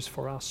wonderful news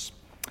for us.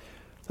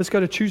 Let's go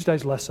to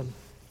Tuesday's lesson.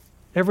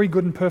 Every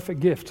good and perfect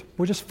gift.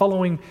 We're just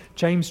following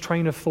James'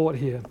 train of thought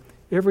here.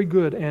 Every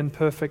good and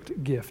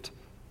perfect gift.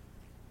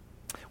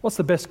 What's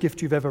the best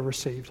gift you've ever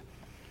received?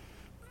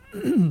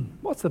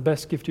 What's the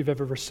best gift you've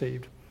ever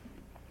received?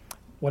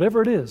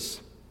 Whatever it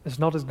is, it's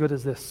not as good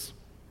as this.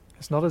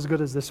 It's not as good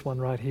as this one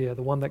right here,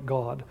 the one that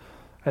God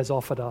has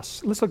offered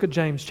us. Let's look at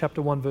James chapter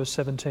 1, verse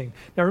 17.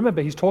 Now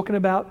remember, he's talking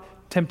about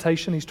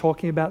temptation, he's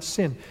talking about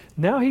sin.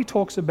 Now he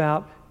talks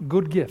about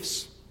good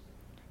gifts,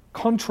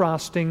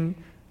 contrasting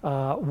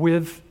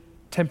with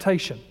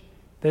temptation.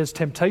 There's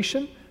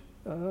temptation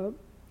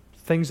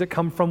things that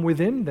come from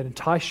within that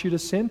entice you to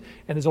sin,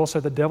 and there's also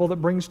the devil that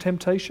brings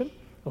temptation,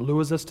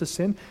 allures us to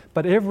sin.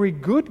 But every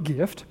good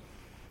gift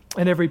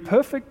and every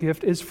perfect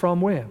gift is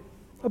from where?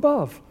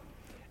 Above,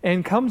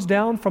 and comes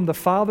down from the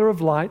Father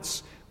of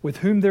lights, with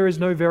whom there is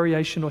no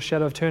variation or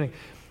shadow of turning.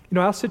 You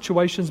know, our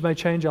situations may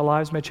change, our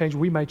lives may change,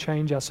 we may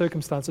change, our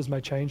circumstances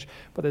may change,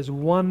 but there's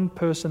one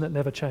person that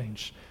never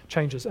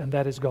changes, and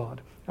that is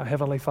God, our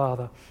Heavenly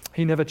Father.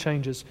 He never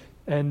changes.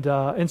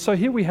 And so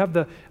here we have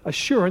the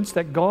assurance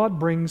that God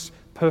brings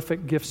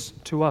perfect gifts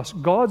to us.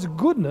 God's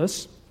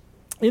goodness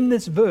in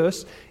this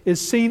verse is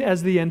seen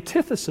as the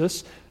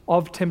antithesis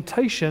of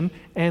temptation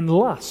and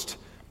lust,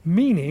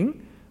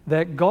 meaning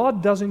that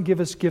God doesn't give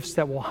us gifts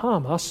that will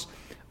harm us,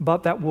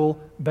 but that will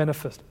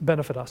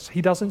benefit us.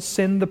 He doesn't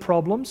send the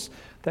problems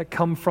that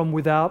come from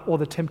without or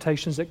the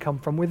temptations that come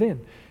from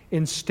within.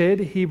 Instead,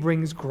 He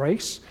brings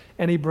grace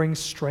and He brings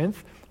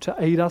strength to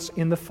aid us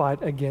in the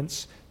fight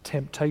against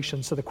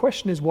temptation. So the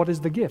question is, what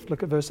is the gift?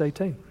 Look at verse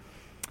 18.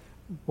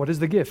 What is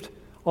the gift?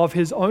 Of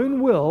His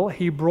own will,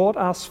 He brought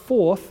us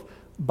forth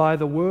by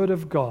the word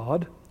of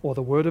God, or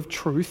the word of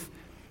truth,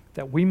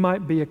 that we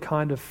might be a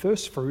kind of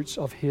first fruits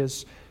of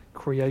His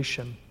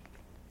creation.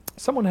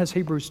 Someone has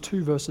Hebrews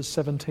 2 verses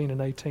 17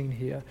 and 18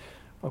 here.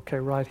 Okay,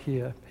 right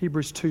here.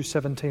 Hebrews 2,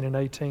 17 and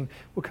 18.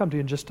 We'll come to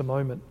you in just a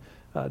moment,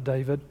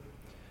 David.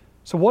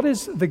 So what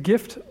is the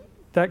gift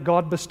that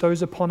God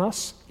bestows upon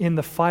us in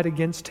the fight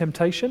against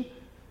temptation?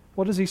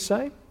 What does He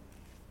say?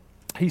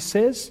 He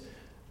says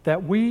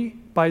that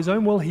by His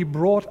own will, He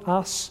brought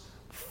us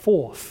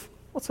forth.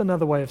 What's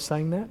another way of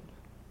saying that?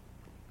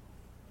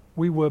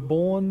 We were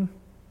born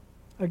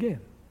again.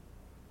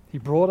 He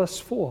brought us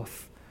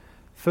forth.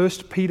 1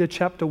 Peter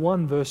chapter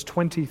 1 verse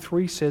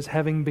 23 says,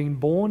 having been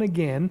born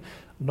again,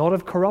 not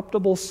of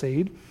corruptible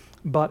seed,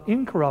 but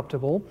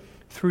incorruptible,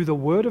 through the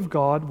word of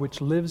God which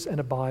lives and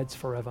abides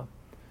forever.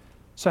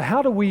 So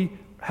how do we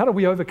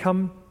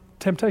overcome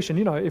temptation?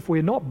 You know, if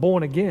we're not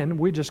born again,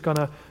 we're just going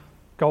to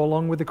go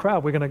along with the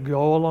crowd. We're going to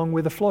go along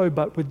with the flow.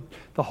 But with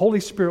the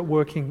Holy Spirit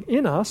working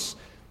in us,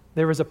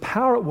 there is a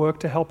power at work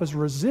to help us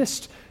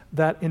resist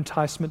that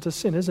enticement to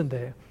sin, isn't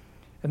there?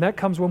 And that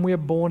comes when we are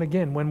born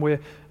again, when we're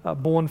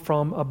born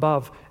from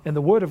above. And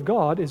the Word of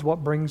God is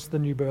what brings the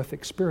new birth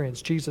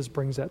experience. Jesus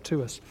brings that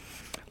to us.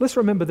 Let's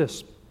remember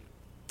this.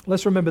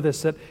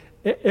 That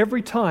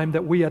every time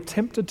that we are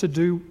tempted to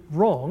do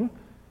wrong,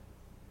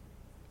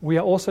 we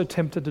are also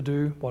tempted to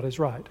do what is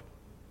right.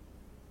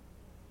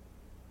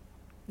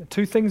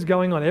 Two things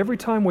going on. Every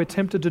time we're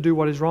tempted to do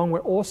what is wrong, we're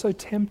also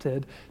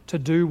tempted to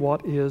do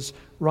what is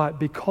right.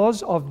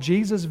 Because of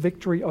Jesus'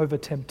 victory over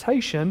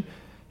temptation,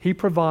 He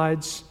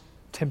provides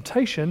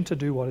temptation to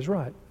do what is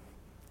right.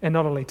 And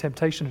not only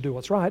temptation to do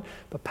what's right,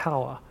 but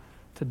power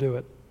to do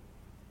it.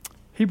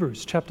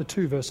 Hebrews chapter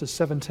 2, verses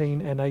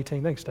 17 and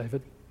 18. Thanks,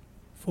 David.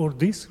 For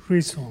this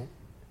reason,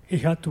 He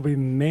had to be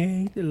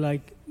made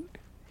like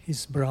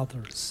His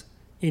brothers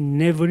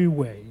in every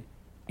way,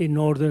 in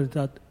order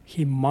that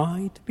He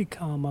might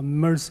become a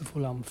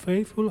merciful and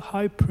faithful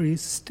high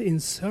priest in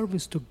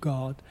service to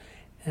God,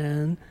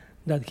 and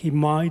that He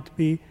might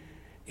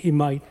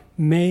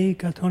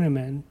make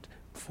atonement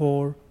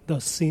for the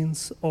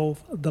sins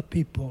of the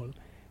people,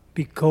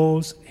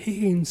 because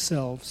He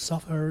Himself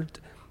suffered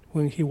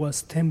when He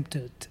was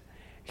tempted.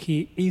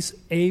 He is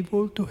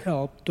able to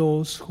help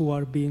those who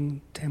are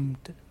being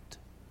tempted.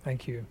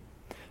 Thank you.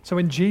 So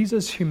in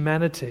Jesus'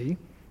 humanity,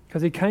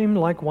 because He came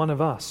like one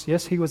of us,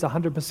 yes, He was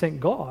 100%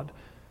 God,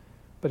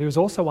 but He was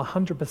also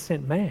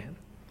 100% man.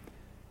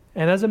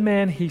 And as a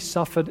man, He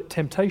suffered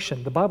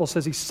temptation. The Bible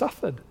says He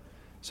suffered.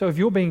 So if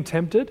you're being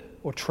tempted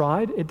or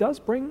tried, it does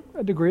bring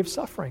a degree of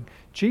suffering.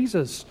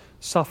 Jesus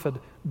suffered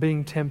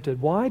being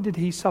tempted. Why did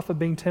He suffer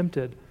being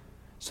tempted?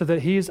 So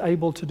that He is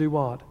able to do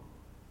what?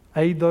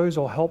 Aid those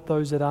or help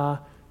those that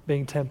are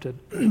being tempted.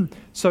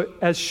 So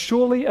as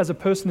surely as a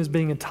person is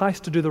being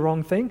enticed to do the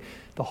wrong thing,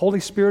 the Holy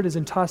Spirit is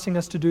enticing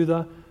us to do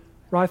the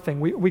right thing.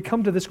 We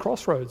come to this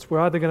crossroads.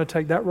 We're either going to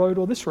take that road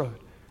or this road.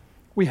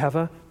 We have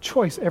a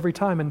choice every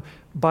time, and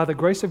by the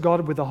grace of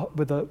God, with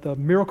the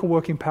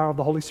miracle-working power of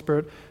the Holy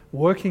Spirit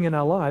working in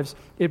our lives,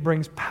 it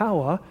brings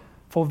power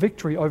for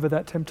victory over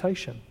that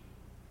temptation.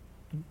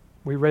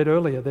 We read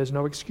earlier, there's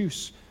no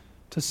excuse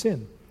to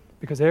sin,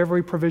 because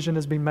every provision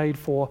has been made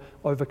for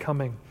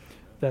overcoming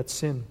that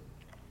sin.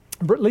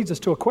 But it leads us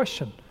to a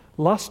question.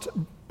 Lust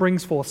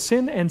brings forth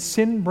sin, and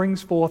sin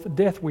brings forth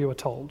death, we were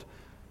told.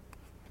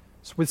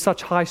 So with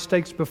such high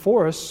stakes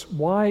before us,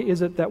 why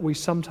is it that we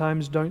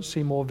sometimes don't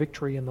see more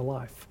victory in the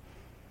life?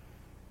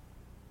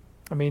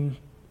 I mean,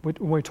 when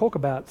we talk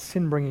about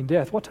sin bringing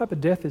death, what type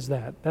of death is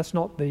that? That's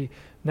not the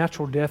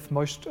natural death.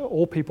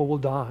 All people will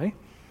die,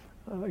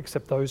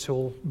 except those who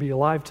will be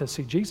alive to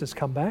see Jesus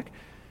come back.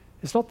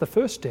 It's not the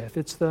first death,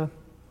 it's the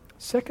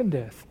second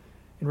death.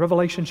 In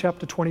Revelation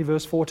chapter 20,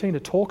 verse 14,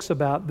 it talks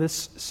about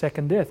this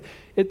second death.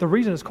 The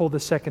reason it's called the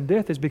second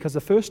death is because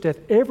the first death,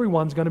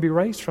 everyone's going to be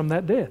raised from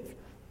that death.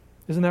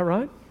 Isn't that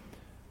right?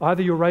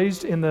 Either you're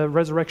raised in the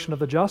resurrection of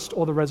the just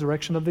or the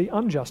resurrection of the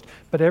unjust,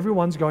 but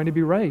everyone's going to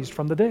be raised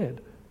from the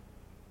dead.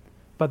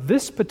 But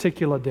this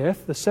particular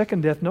death, the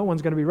second death, no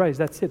one's going to be raised.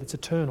 That's it. It's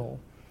eternal.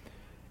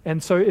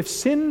 And so if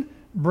sin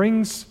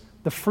brings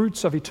the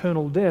fruits of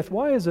eternal death,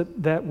 why is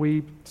it that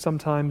we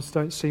sometimes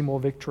don't see more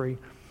victory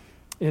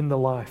in the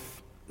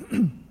life?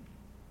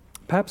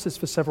 Perhaps it's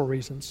for several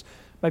reasons.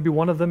 Maybe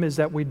one of them is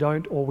that we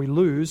don't, or we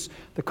lose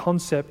the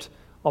concept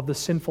of the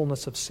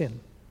sinfulness of sin.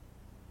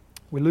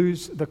 We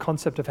lose the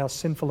concept of how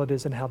sinful it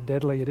is and how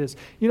deadly it is.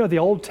 You know, the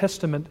Old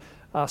Testament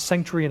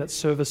sanctuary and its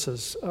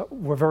services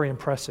were very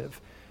impressive.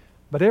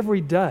 But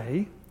every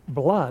day,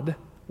 blood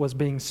was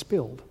being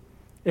spilled.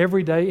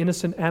 Every day,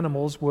 innocent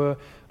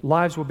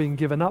lives were being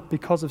given up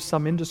because of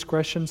some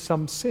indiscretion,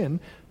 some sin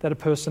that a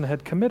person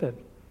had committed.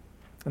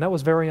 And that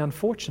was very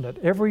unfortunate.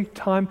 Every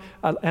time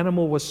an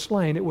animal was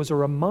slain, it was a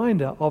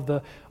reminder of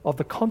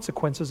the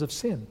consequences of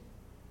sin.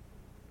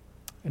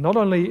 And not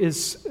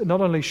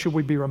only should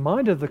we be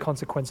reminded of the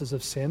consequences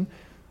of sin,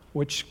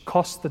 which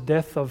cost the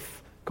death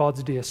of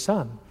God's dear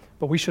Son,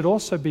 but we should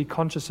also be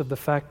conscious of the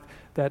fact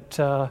that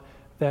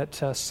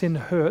sin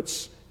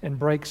hurts and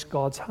breaks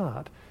God's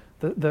heart.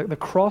 The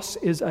cross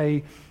is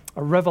a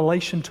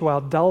revelation to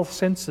our dull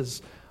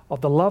senses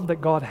of the love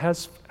that God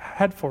has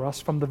had for us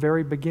from the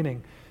very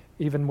beginning,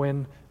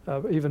 when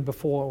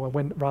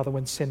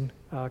sin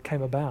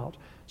came about.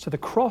 So the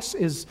cross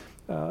is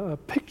a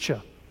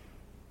picture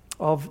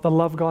of the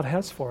love God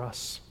has for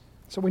us.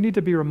 So we need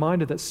to be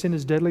reminded that sin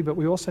is deadly, but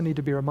we also need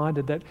to be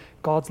reminded that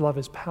God's love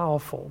is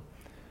powerful,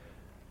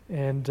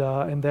 and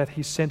that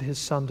He sent His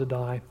Son to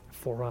die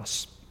for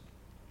us.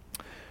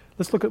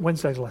 Let's look at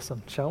Wednesday's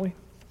lesson, shall we?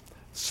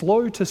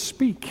 Slow to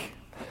speak.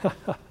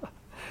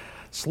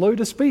 Slow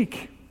to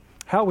speak.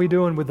 How are we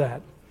doing with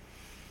that?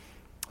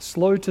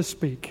 Slow to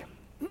speak.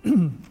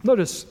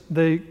 Notice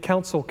the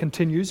counsel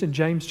continues in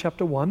James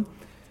chapter 1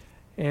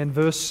 and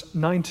verse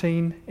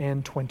 19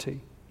 and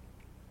 20.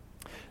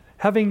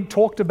 Having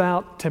talked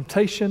about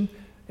temptation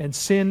and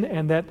sin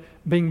and that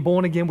being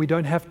born again, we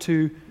don't have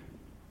to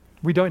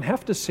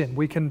sin.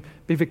 We can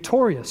be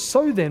victorious.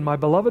 So then, my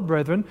beloved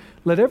brethren,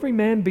 let every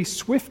man be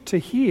swift to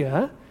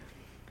hear,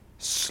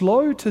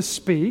 slow to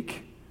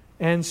speak,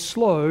 and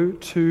slow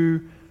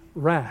to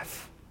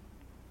wrath.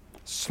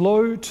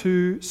 Slow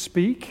to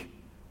speak,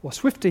 or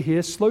swift to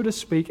hear, slow to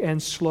speak,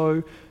 and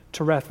slow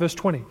to wrath. Verse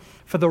 20.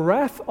 For the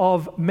wrath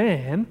of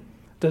man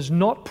does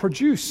not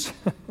produce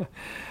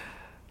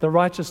the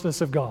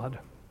righteousness of God.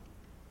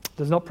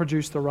 Does not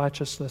produce the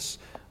righteousness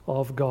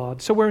of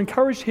God. So we're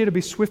encouraged here to be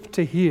swift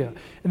to hear.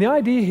 And the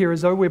idea here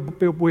is, though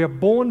we are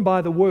born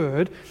by the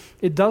Word,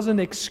 it doesn't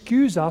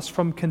excuse us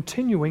from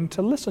continuing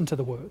to listen to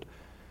the Word.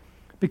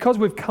 Because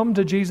we've come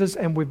to Jesus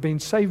and we've been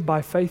saved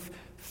by faith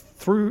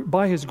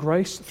by His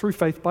grace, through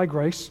faith by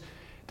grace,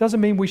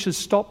 doesn't mean we should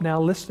stop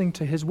now listening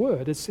to His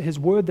Word. It's His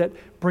Word that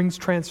brings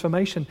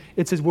transformation.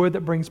 It's His Word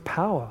that brings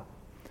power.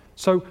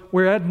 So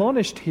we're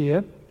admonished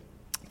here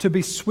to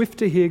be swift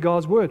to hear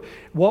God's Word.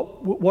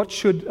 What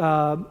should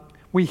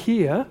we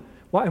hear?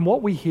 And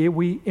what we hear,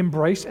 we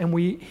embrace and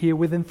we hear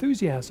with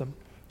enthusiasm,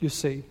 you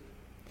see.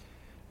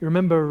 You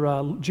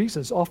remember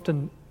Jesus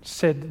often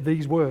said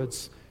these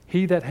words,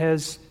 "He that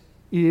has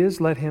ears,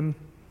 let him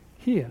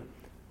hear."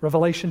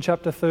 Revelation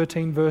chapter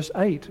 13, verse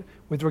 8,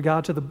 with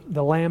regard to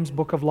the Lamb's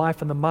book of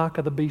life and the mark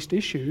of the beast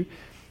issue,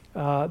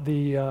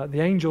 the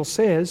angel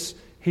says,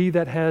 "He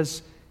that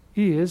has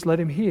ears, let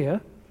him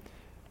hear."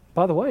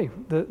 By the way,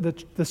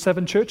 the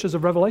seven churches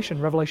of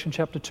Revelation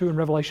chapter 2 and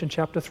Revelation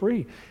chapter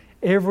 3,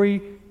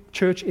 every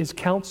church is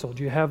counseled.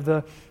 You have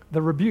the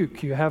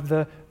rebuke, you have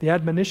the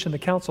admonition, the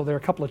counsel. There are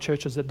a couple of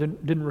churches that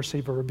didn't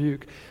receive a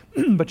rebuke.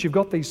 But you've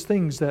got these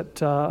things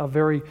that are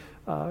very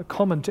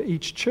common to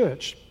each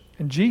church.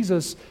 And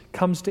Jesus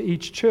comes to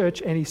each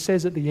church and He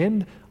says at the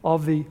end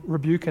of the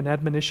rebuke and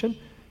admonition,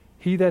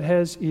 "He that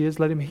has ears,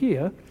 let him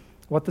hear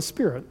what the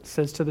Spirit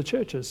says to the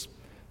churches."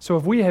 So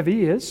if we have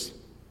ears,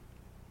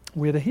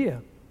 we're to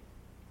hear.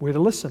 We're to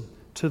listen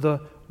to the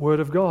Word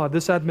of God.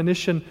 This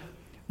admonition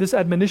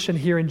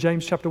here in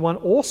James chapter 1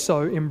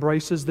 also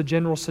embraces the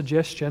general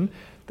suggestion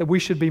that we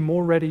should be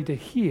more ready to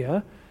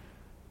hear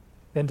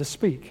than to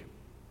speak.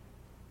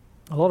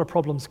 A lot of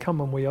problems come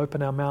when we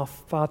open our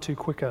mouth far too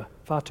quicker.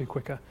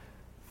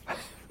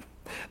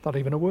 Not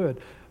even a word.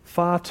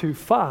 Far too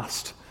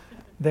fast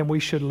than we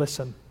should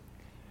listen.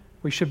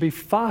 We should be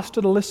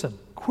faster to listen,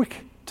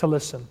 quick to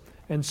listen,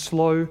 and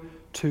slow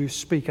to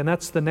speak. And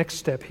that's the next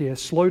step here,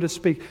 slow to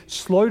speak.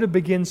 Slow to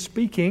begin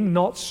speaking,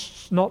 not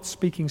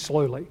speaking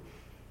slowly.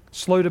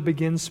 Slow to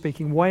begin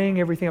speaking, weighing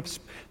everything up,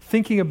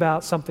 thinking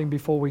about something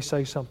before we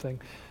say something.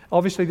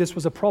 Obviously, this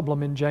was a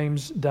problem in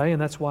James' day,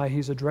 and that's why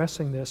he's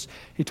addressing this.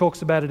 He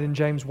talks about it in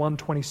James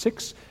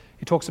 1:26.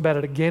 He talks about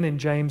it again in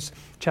James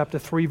chapter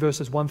 3,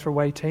 verses 1 through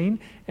 18,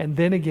 and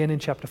then again in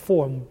chapter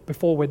 4. And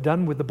before we're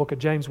done with the book of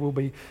James, we'll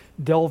be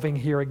delving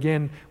here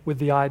again with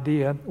the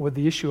idea, with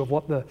the issue of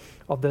what the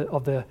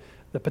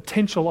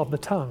potential of the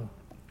tongue.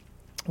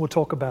 We'll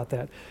talk about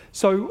that.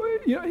 So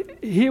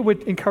here we're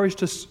encouraged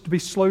to be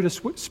slow to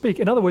speak.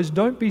 In other words,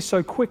 don't be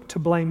so quick to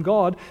blame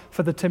God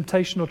for the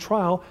temptation or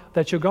trial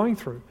that you're going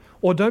through.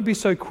 Or don't be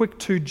so quick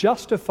to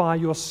justify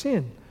your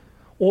sin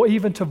or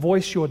even to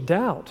voice your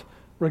doubt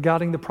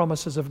regarding the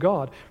promises of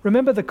God.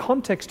 Remember, the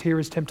context here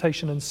is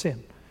temptation and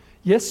sin.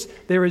 Yes,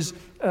 there is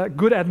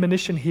good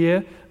admonition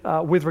here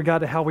with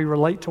regard to how we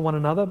relate to one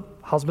another,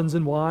 husbands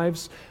and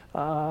wives,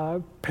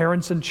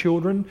 parents and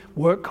children,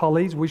 work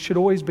colleagues. We should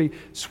always be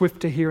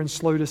swift to hear and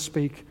slow to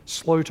speak,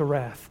 slow to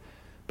wrath.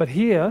 But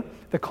here,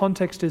 the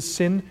context is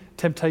sin,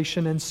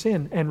 temptation, and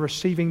sin, and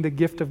receiving the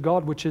gift of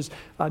God, which is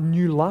a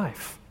new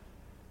life.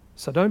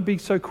 So don't be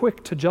so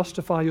quick to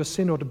justify your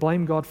sin or to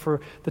blame God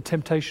for the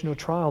temptation or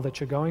trial that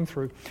you're going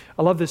through.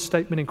 I love this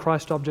statement in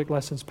Christ Object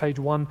Lessons, page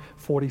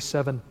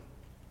 147.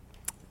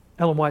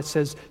 Ellen White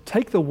says,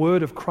 "Take the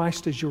word of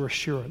Christ as your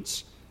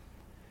assurance.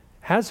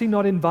 Has he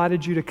not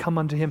invited you to come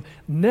unto him?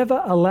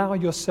 Never allow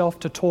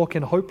yourself to talk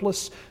in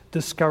hopeless,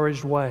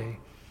 discouraged way.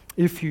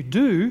 If you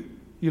do,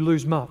 you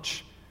lose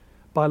much.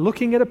 By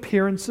looking at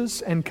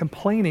appearances and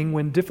complaining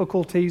when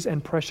difficulties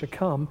and pressure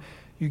come,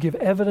 you give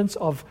evidence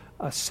of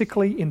a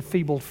sickly,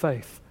 enfeebled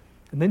faith."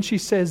 And then she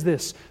says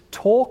this,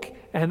 "Talk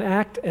and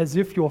act as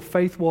if your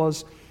faith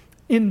was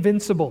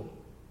invincible.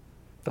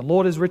 The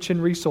Lord is rich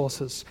in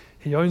resources.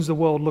 He owns the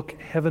world. Look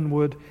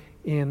heavenward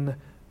in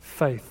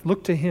faith."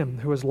 Look to him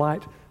who is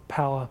light,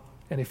 power,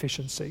 and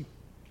efficiency.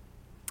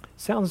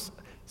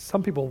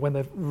 Some people, when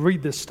they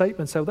read this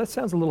statement, say, well, that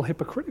sounds a little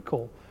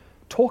hypocritical.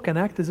 Talk and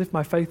act as if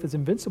my faith is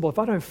invincible. If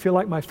I don't feel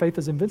like my faith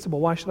is invincible,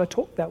 why should I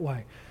talk that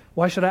way?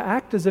 Why should I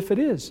act as if it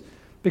is?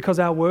 Because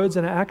our words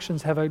and our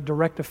actions have a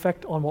direct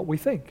effect on what we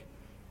think.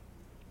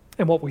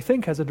 And what we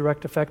think has a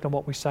direct effect on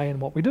what we say and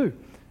what we do.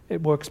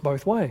 It works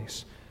both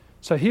ways.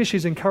 So here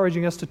she's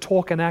encouraging us to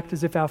talk and act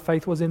as if our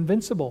faith was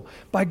invincible.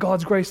 By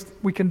God's grace,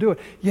 we can do it.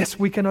 Yes,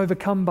 we can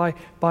overcome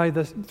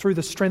through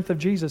the strength of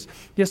Jesus.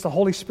 Yes, the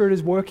Holy Spirit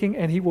is working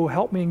and he will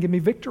help me and give me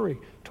victory.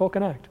 Talk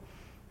and act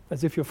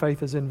as if your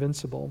faith is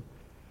invincible.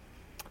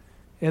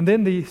 And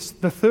then the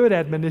third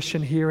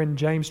admonition here in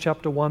James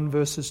chapter 1,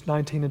 verses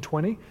 19 and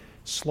 20,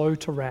 slow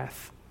to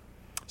wrath.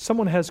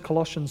 Someone has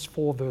Colossians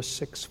 4, verse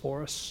 6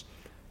 for us.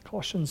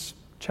 Colossians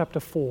chapter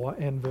 4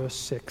 and verse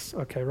 6.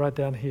 Okay, right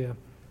down here.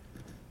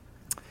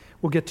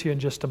 We'll get to you in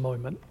just a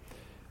moment.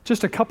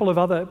 Just a couple of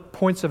other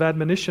points of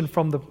admonition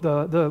from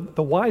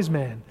the wise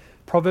man.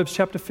 Proverbs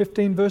chapter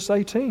 15, verse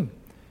 18.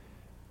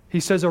 He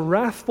says, "A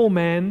wrathful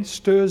man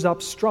stirs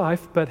up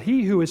strife, but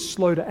he who is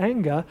slow to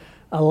anger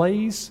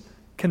allays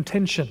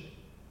contention."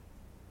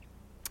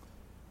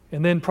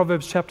 And then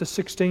Proverbs chapter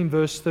 16,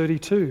 verse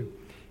 32.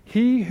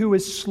 "He who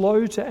is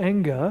slow to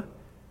anger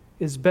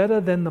is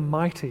better than the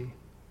mighty,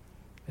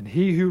 and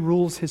he who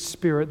rules his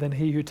spirit than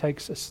he who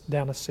takes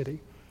down a city."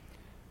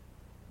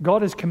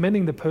 God is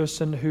commending the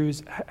person who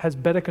has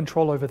better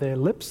control over their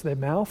lips, their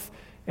mouth,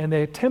 and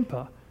their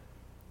temper,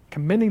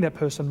 commending that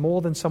person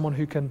more than someone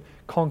who can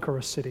conquer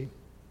a city.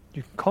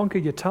 You can conquer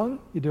your tongue,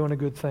 you're doing a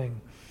good thing.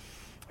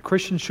 A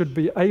Christian should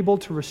be able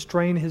to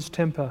restrain his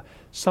temper.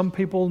 Some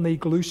people need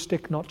glue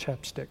stick, not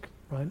chapstick,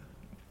 right?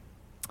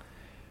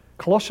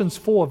 Colossians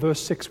 4,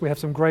 verse 6, we have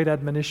some great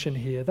admonition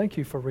here. Thank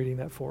you for reading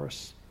that for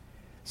us.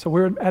 So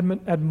we're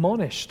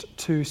admonished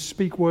to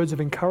speak words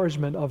of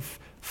encouragement, of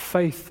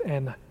faith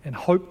and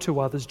hope to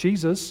others.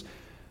 Jesus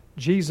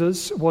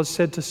was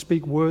said to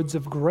speak words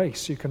of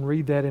grace. You can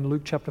read that in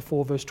Luke chapter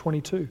 4, verse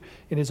 22,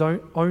 in his own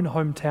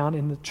hometown,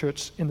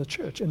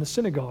 in the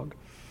synagogue.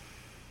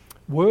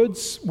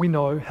 Words, we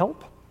know,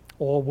 help,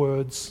 or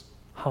words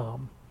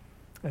harm.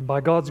 And by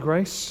God's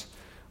grace,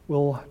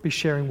 we'll be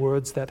sharing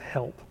words that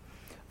help.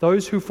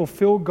 Those who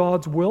fulfill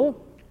God's will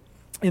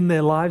in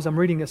their lives, I'm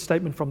reading a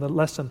statement from the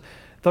lesson.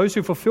 Those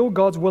who fulfill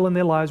God's will in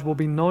their lives will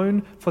be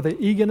known for their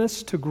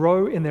eagerness to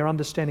grow in their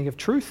understanding of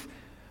truth,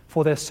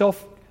 for their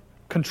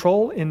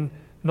self-control in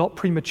not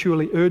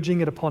prematurely urging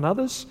it upon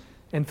others,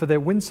 and for their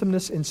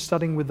winsomeness in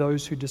studying with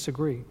those who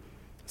disagree.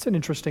 It's an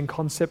interesting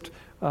concept,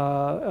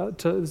 an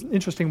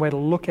interesting way to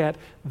look at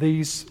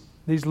these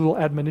little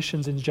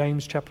admonitions in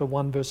James chapter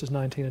 1, verses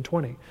 19 and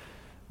 20.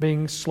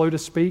 Being slow to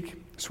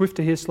speak, swift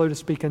to hear, slow to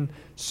speak, and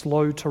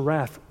slow to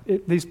wrath.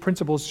 These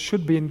principles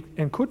should be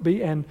and could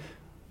be and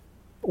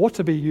ought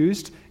to be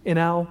used in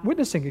our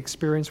witnessing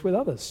experience with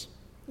others.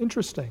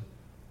 Interesting.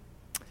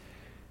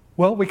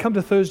 Well, we come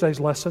to Thursday's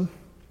lesson,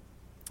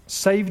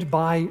 saved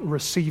by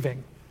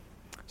receiving.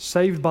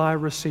 Saved by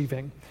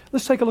receiving.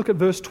 Let's take a look at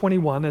verse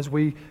 21 as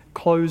we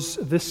close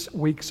this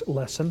week's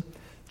lesson.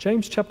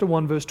 James chapter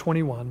 1, verse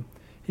 21.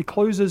 He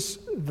closes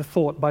the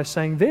thought by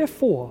saying,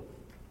 therefore,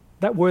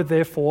 that word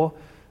therefore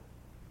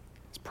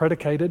is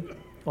predicated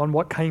on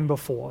what came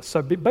before.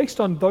 So based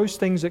on those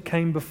things that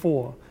came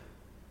before,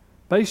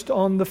 based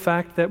on the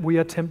fact that we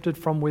are tempted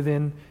from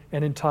within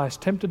and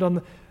enticed,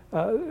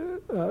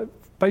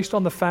 based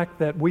on the fact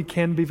that we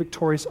can be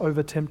victorious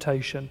over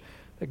temptation,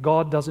 that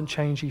God doesn't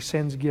change, He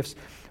sends gifts,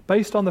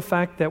 based on the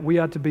fact that we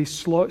are to be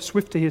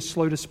swift to hear,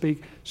 slow to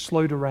speak,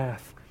 slow to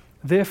wrath.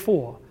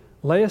 Therefore,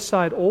 lay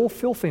aside all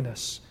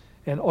filthiness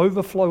and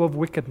overflow of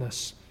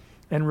wickedness,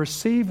 and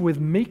receive with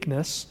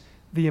meekness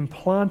the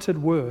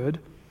implanted word,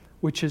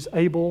 which is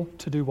able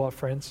to do what,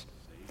 friends?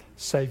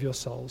 Save your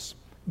souls.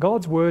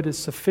 God's word is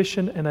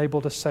sufficient and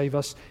able to save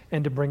us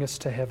and to bring us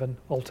to heaven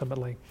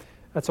ultimately.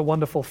 That's a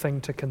wonderful thing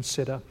to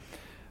consider.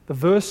 The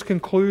verse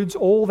concludes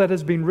all that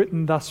has been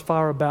written thus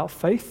far about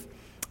faith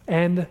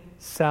and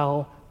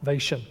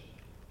salvation.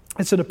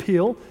 It's an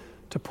appeal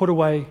to put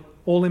away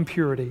all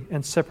impurity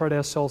and separate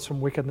ourselves from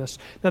wickedness.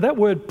 Now that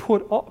word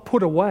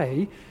put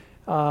away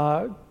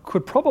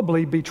could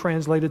probably be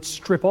translated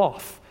strip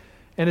off.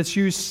 And it's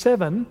used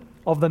 7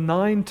 of the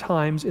 9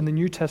 times in the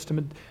New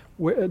Testament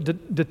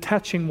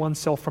detaching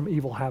oneself from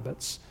evil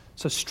habits.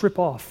 So strip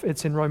off.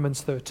 It's in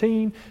Romans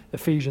 13,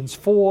 Ephesians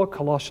 4,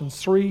 Colossians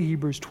 3,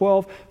 Hebrews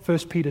 12, 1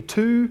 Peter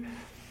 2.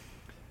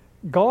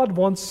 God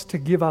wants to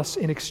give us,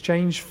 in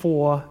exchange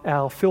for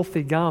our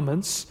filthy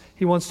garments,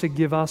 He wants to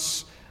give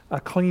us a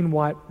clean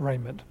white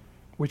raiment,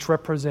 which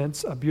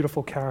represents a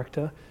beautiful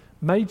character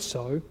made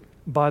so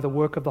by the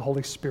work of the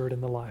Holy Spirit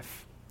in the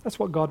life. That's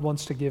what God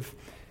wants to give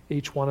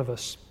each one of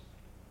us.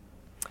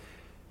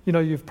 You know,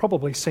 you've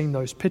probably seen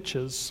those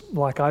pictures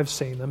like I've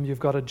seen them. You've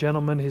got a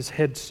gentleman, his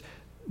head's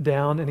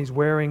down, and he's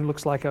wearing,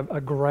 looks like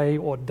a grey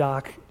or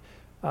dark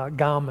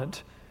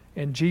garment.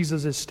 And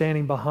Jesus is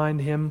standing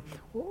behind him.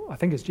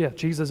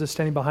 Jesus is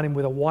standing behind him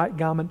with a white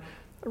garment,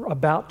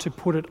 about to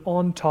put it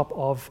on top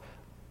of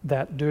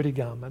that dirty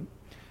garment.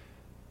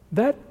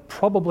 That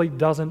probably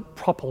doesn't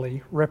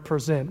properly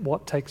represent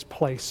what takes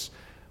place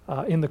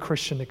in the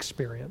Christian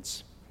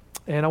experience.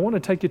 And I want to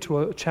take you to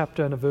a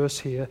chapter and a verse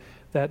here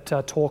that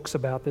talks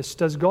about this.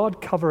 Does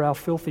God cover our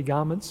filthy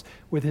garments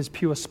with His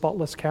pure,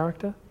 spotless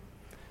character?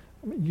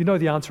 You know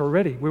the answer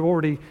already. We've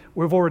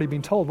already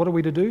been told. What are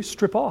we to do?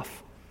 Strip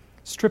off.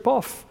 Strip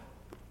off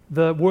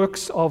the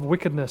works of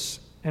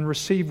wickedness and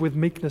receive with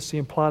meekness the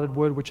implanted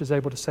word which is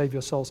able to save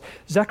your souls.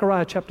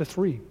 Zechariah chapter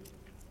 3.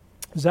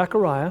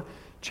 Zechariah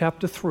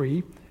chapter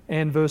 3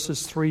 and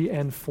verses 3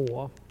 and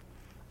 4.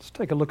 Let's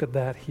take a look at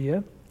that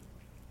here.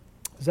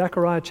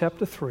 Zechariah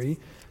chapter 3,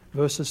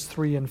 verses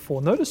 3 and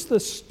 4. Notice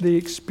the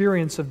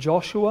experience of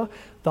Joshua,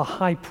 the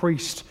high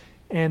priest.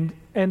 And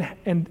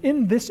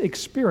in this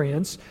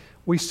experience,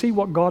 we see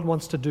what God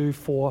wants to do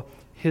for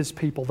His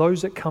people,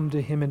 those that come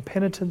to Him in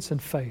penitence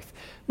and faith.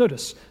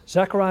 Notice,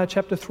 Zechariah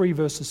chapter 3,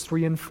 verses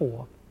 3 and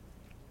 4.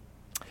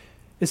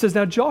 It says,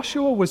 "Now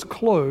Joshua was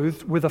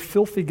clothed with a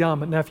filthy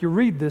garment." Now, if you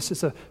read this,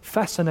 it's a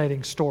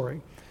fascinating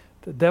story.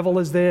 The devil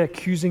is there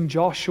accusing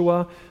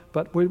Joshua,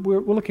 but we're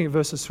looking at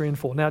verses 3 and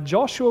 4. "Now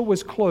Joshua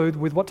was clothed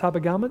with what type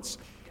of garments?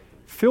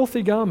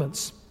 Filthy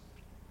garments,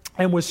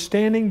 and was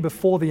standing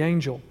before the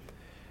angel."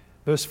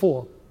 Verse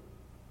 4.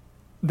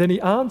 "Then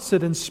he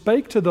answered and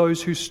spake to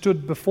those who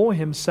stood before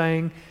him,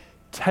 saying,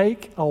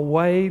 Take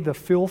away the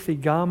filthy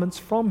garments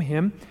from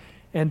him.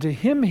 And to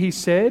him he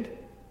said,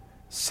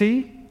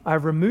 See, I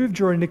have removed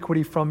your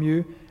iniquity from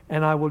you,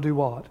 and I will do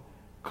what?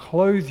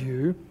 Clothe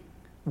you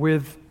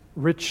with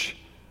rich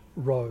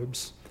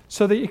robes."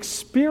 So the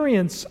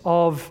experience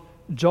of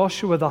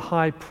Joshua the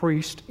high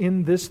priest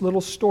in this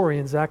little story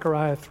in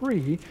Zechariah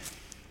 3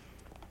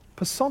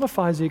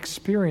 personifies the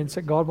experience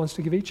that God wants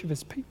to give each of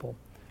His people.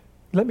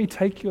 Let me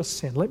take your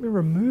sin. Let me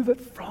remove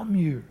it from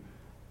you.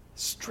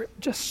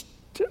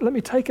 Let me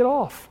take it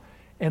off.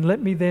 And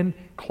let me then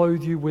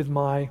clothe you with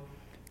my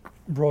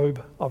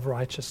robe of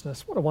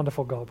righteousness. What a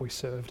wonderful God we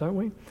serve, don't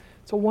we?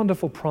 It's a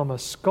wonderful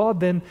promise.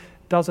 God then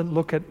doesn't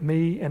look at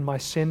me and my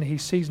sin. He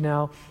sees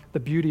now the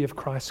beauty of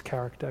Christ's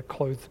character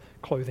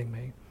clothing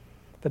me.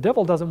 The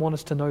devil doesn't want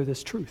us to know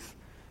this truth.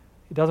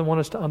 He doesn't want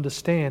us to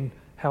understand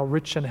how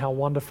rich and how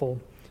wonderful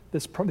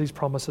these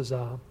promises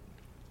are.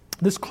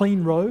 This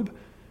clean robe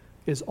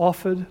is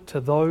offered to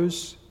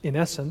those, in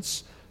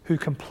essence, who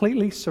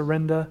completely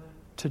surrender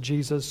to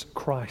Jesus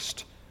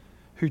Christ,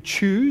 who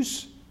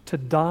choose to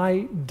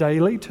die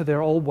daily to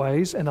their old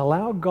ways and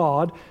allow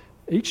God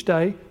each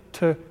day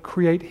to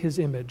create His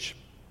image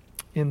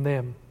in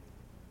them.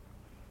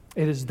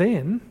 It is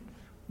then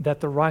that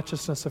the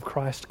righteousness of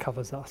Christ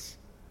covers us.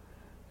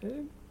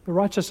 The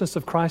righteousness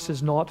of Christ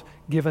is not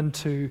given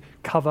to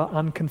cover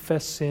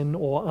unconfessed sin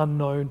or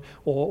unknown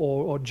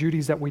or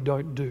duties that we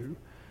don't do.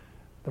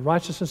 The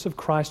righteousness of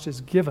Christ is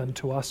given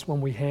to us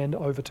when we hand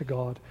over to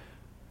God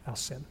our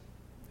sin.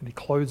 And He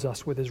clothes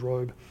us with His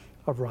robe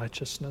of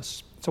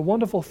righteousness. It's a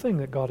wonderful thing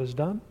that God has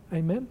done.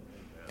 Amen?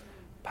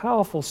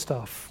 Powerful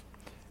stuff.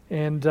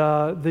 And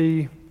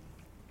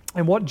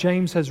what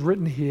James has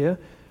written here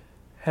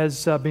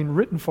has been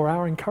written for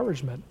our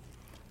encouragement,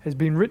 has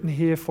been written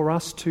here for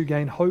us to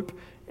gain hope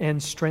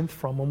and strength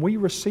from. When we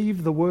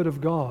receive the Word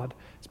of God,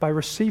 it's by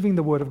receiving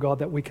the Word of God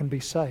that we can be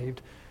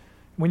saved.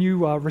 When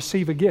you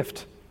receive a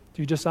gift,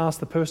 do you just ask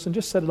the person,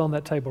 just set it on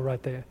that table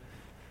right there?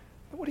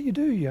 What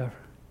do? You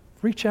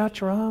reach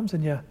out your arms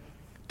and you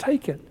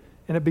take it,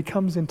 and it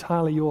becomes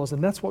entirely yours.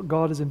 And that's what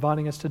God is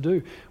inviting us to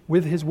do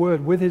with His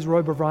Word, with His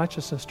robe of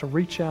righteousness, to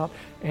reach out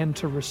and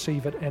to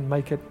receive it and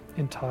make it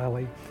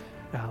entirely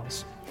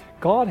ours.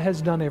 God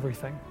has done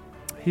everything.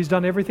 He's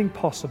done everything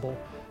possible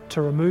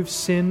to remove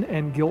sin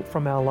and guilt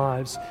from our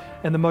lives.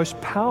 And the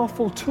most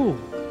powerful tool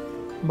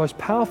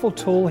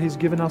He's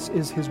given us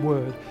is His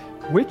Word,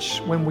 which,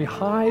 when we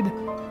hide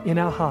in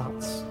our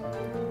hearts,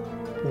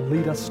 will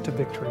lead us to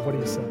victory. What do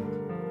you say?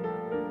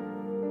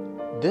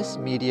 This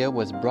media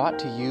was brought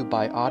to you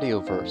by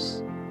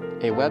Audioverse,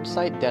 a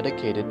website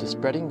dedicated to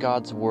spreading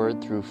God's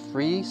Word through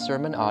free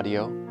sermon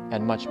audio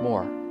and much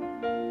more.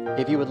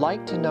 If you would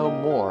like to know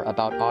more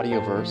about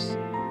Audioverse,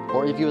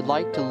 or if you would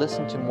like to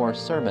listen to more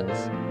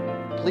sermons,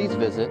 please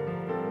visit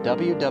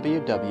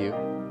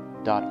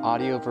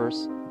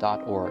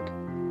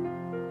www.audioverse.org.